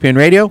on ESPN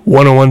Radio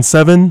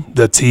 101.7,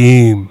 The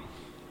Team.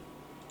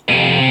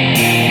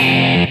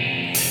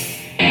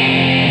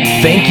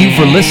 Thank you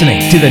for listening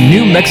to the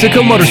New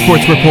Mexico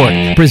Motorsports Report,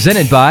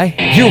 presented by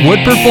Your Wood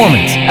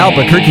Performance,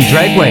 Albuquerque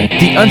Dragway,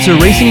 the Unser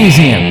Racing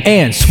Museum,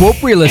 and Swope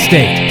Real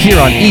Estate, here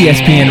on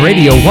ESPN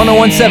Radio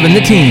 1017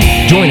 The Team.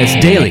 Join us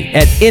daily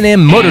at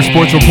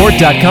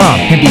nmmotorsportsreport.com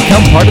and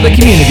become part of the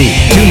community.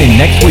 Tune in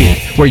next week,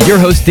 where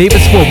your host David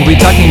Swope will be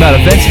talking about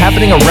events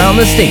happening around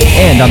the state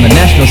and on the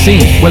national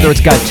scene, whether it's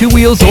got 2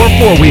 wheels or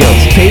 4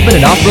 wheels, pavement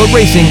and off-road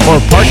racing,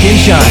 or park and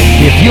shine.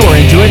 If you're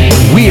into it,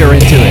 we are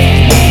into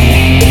it.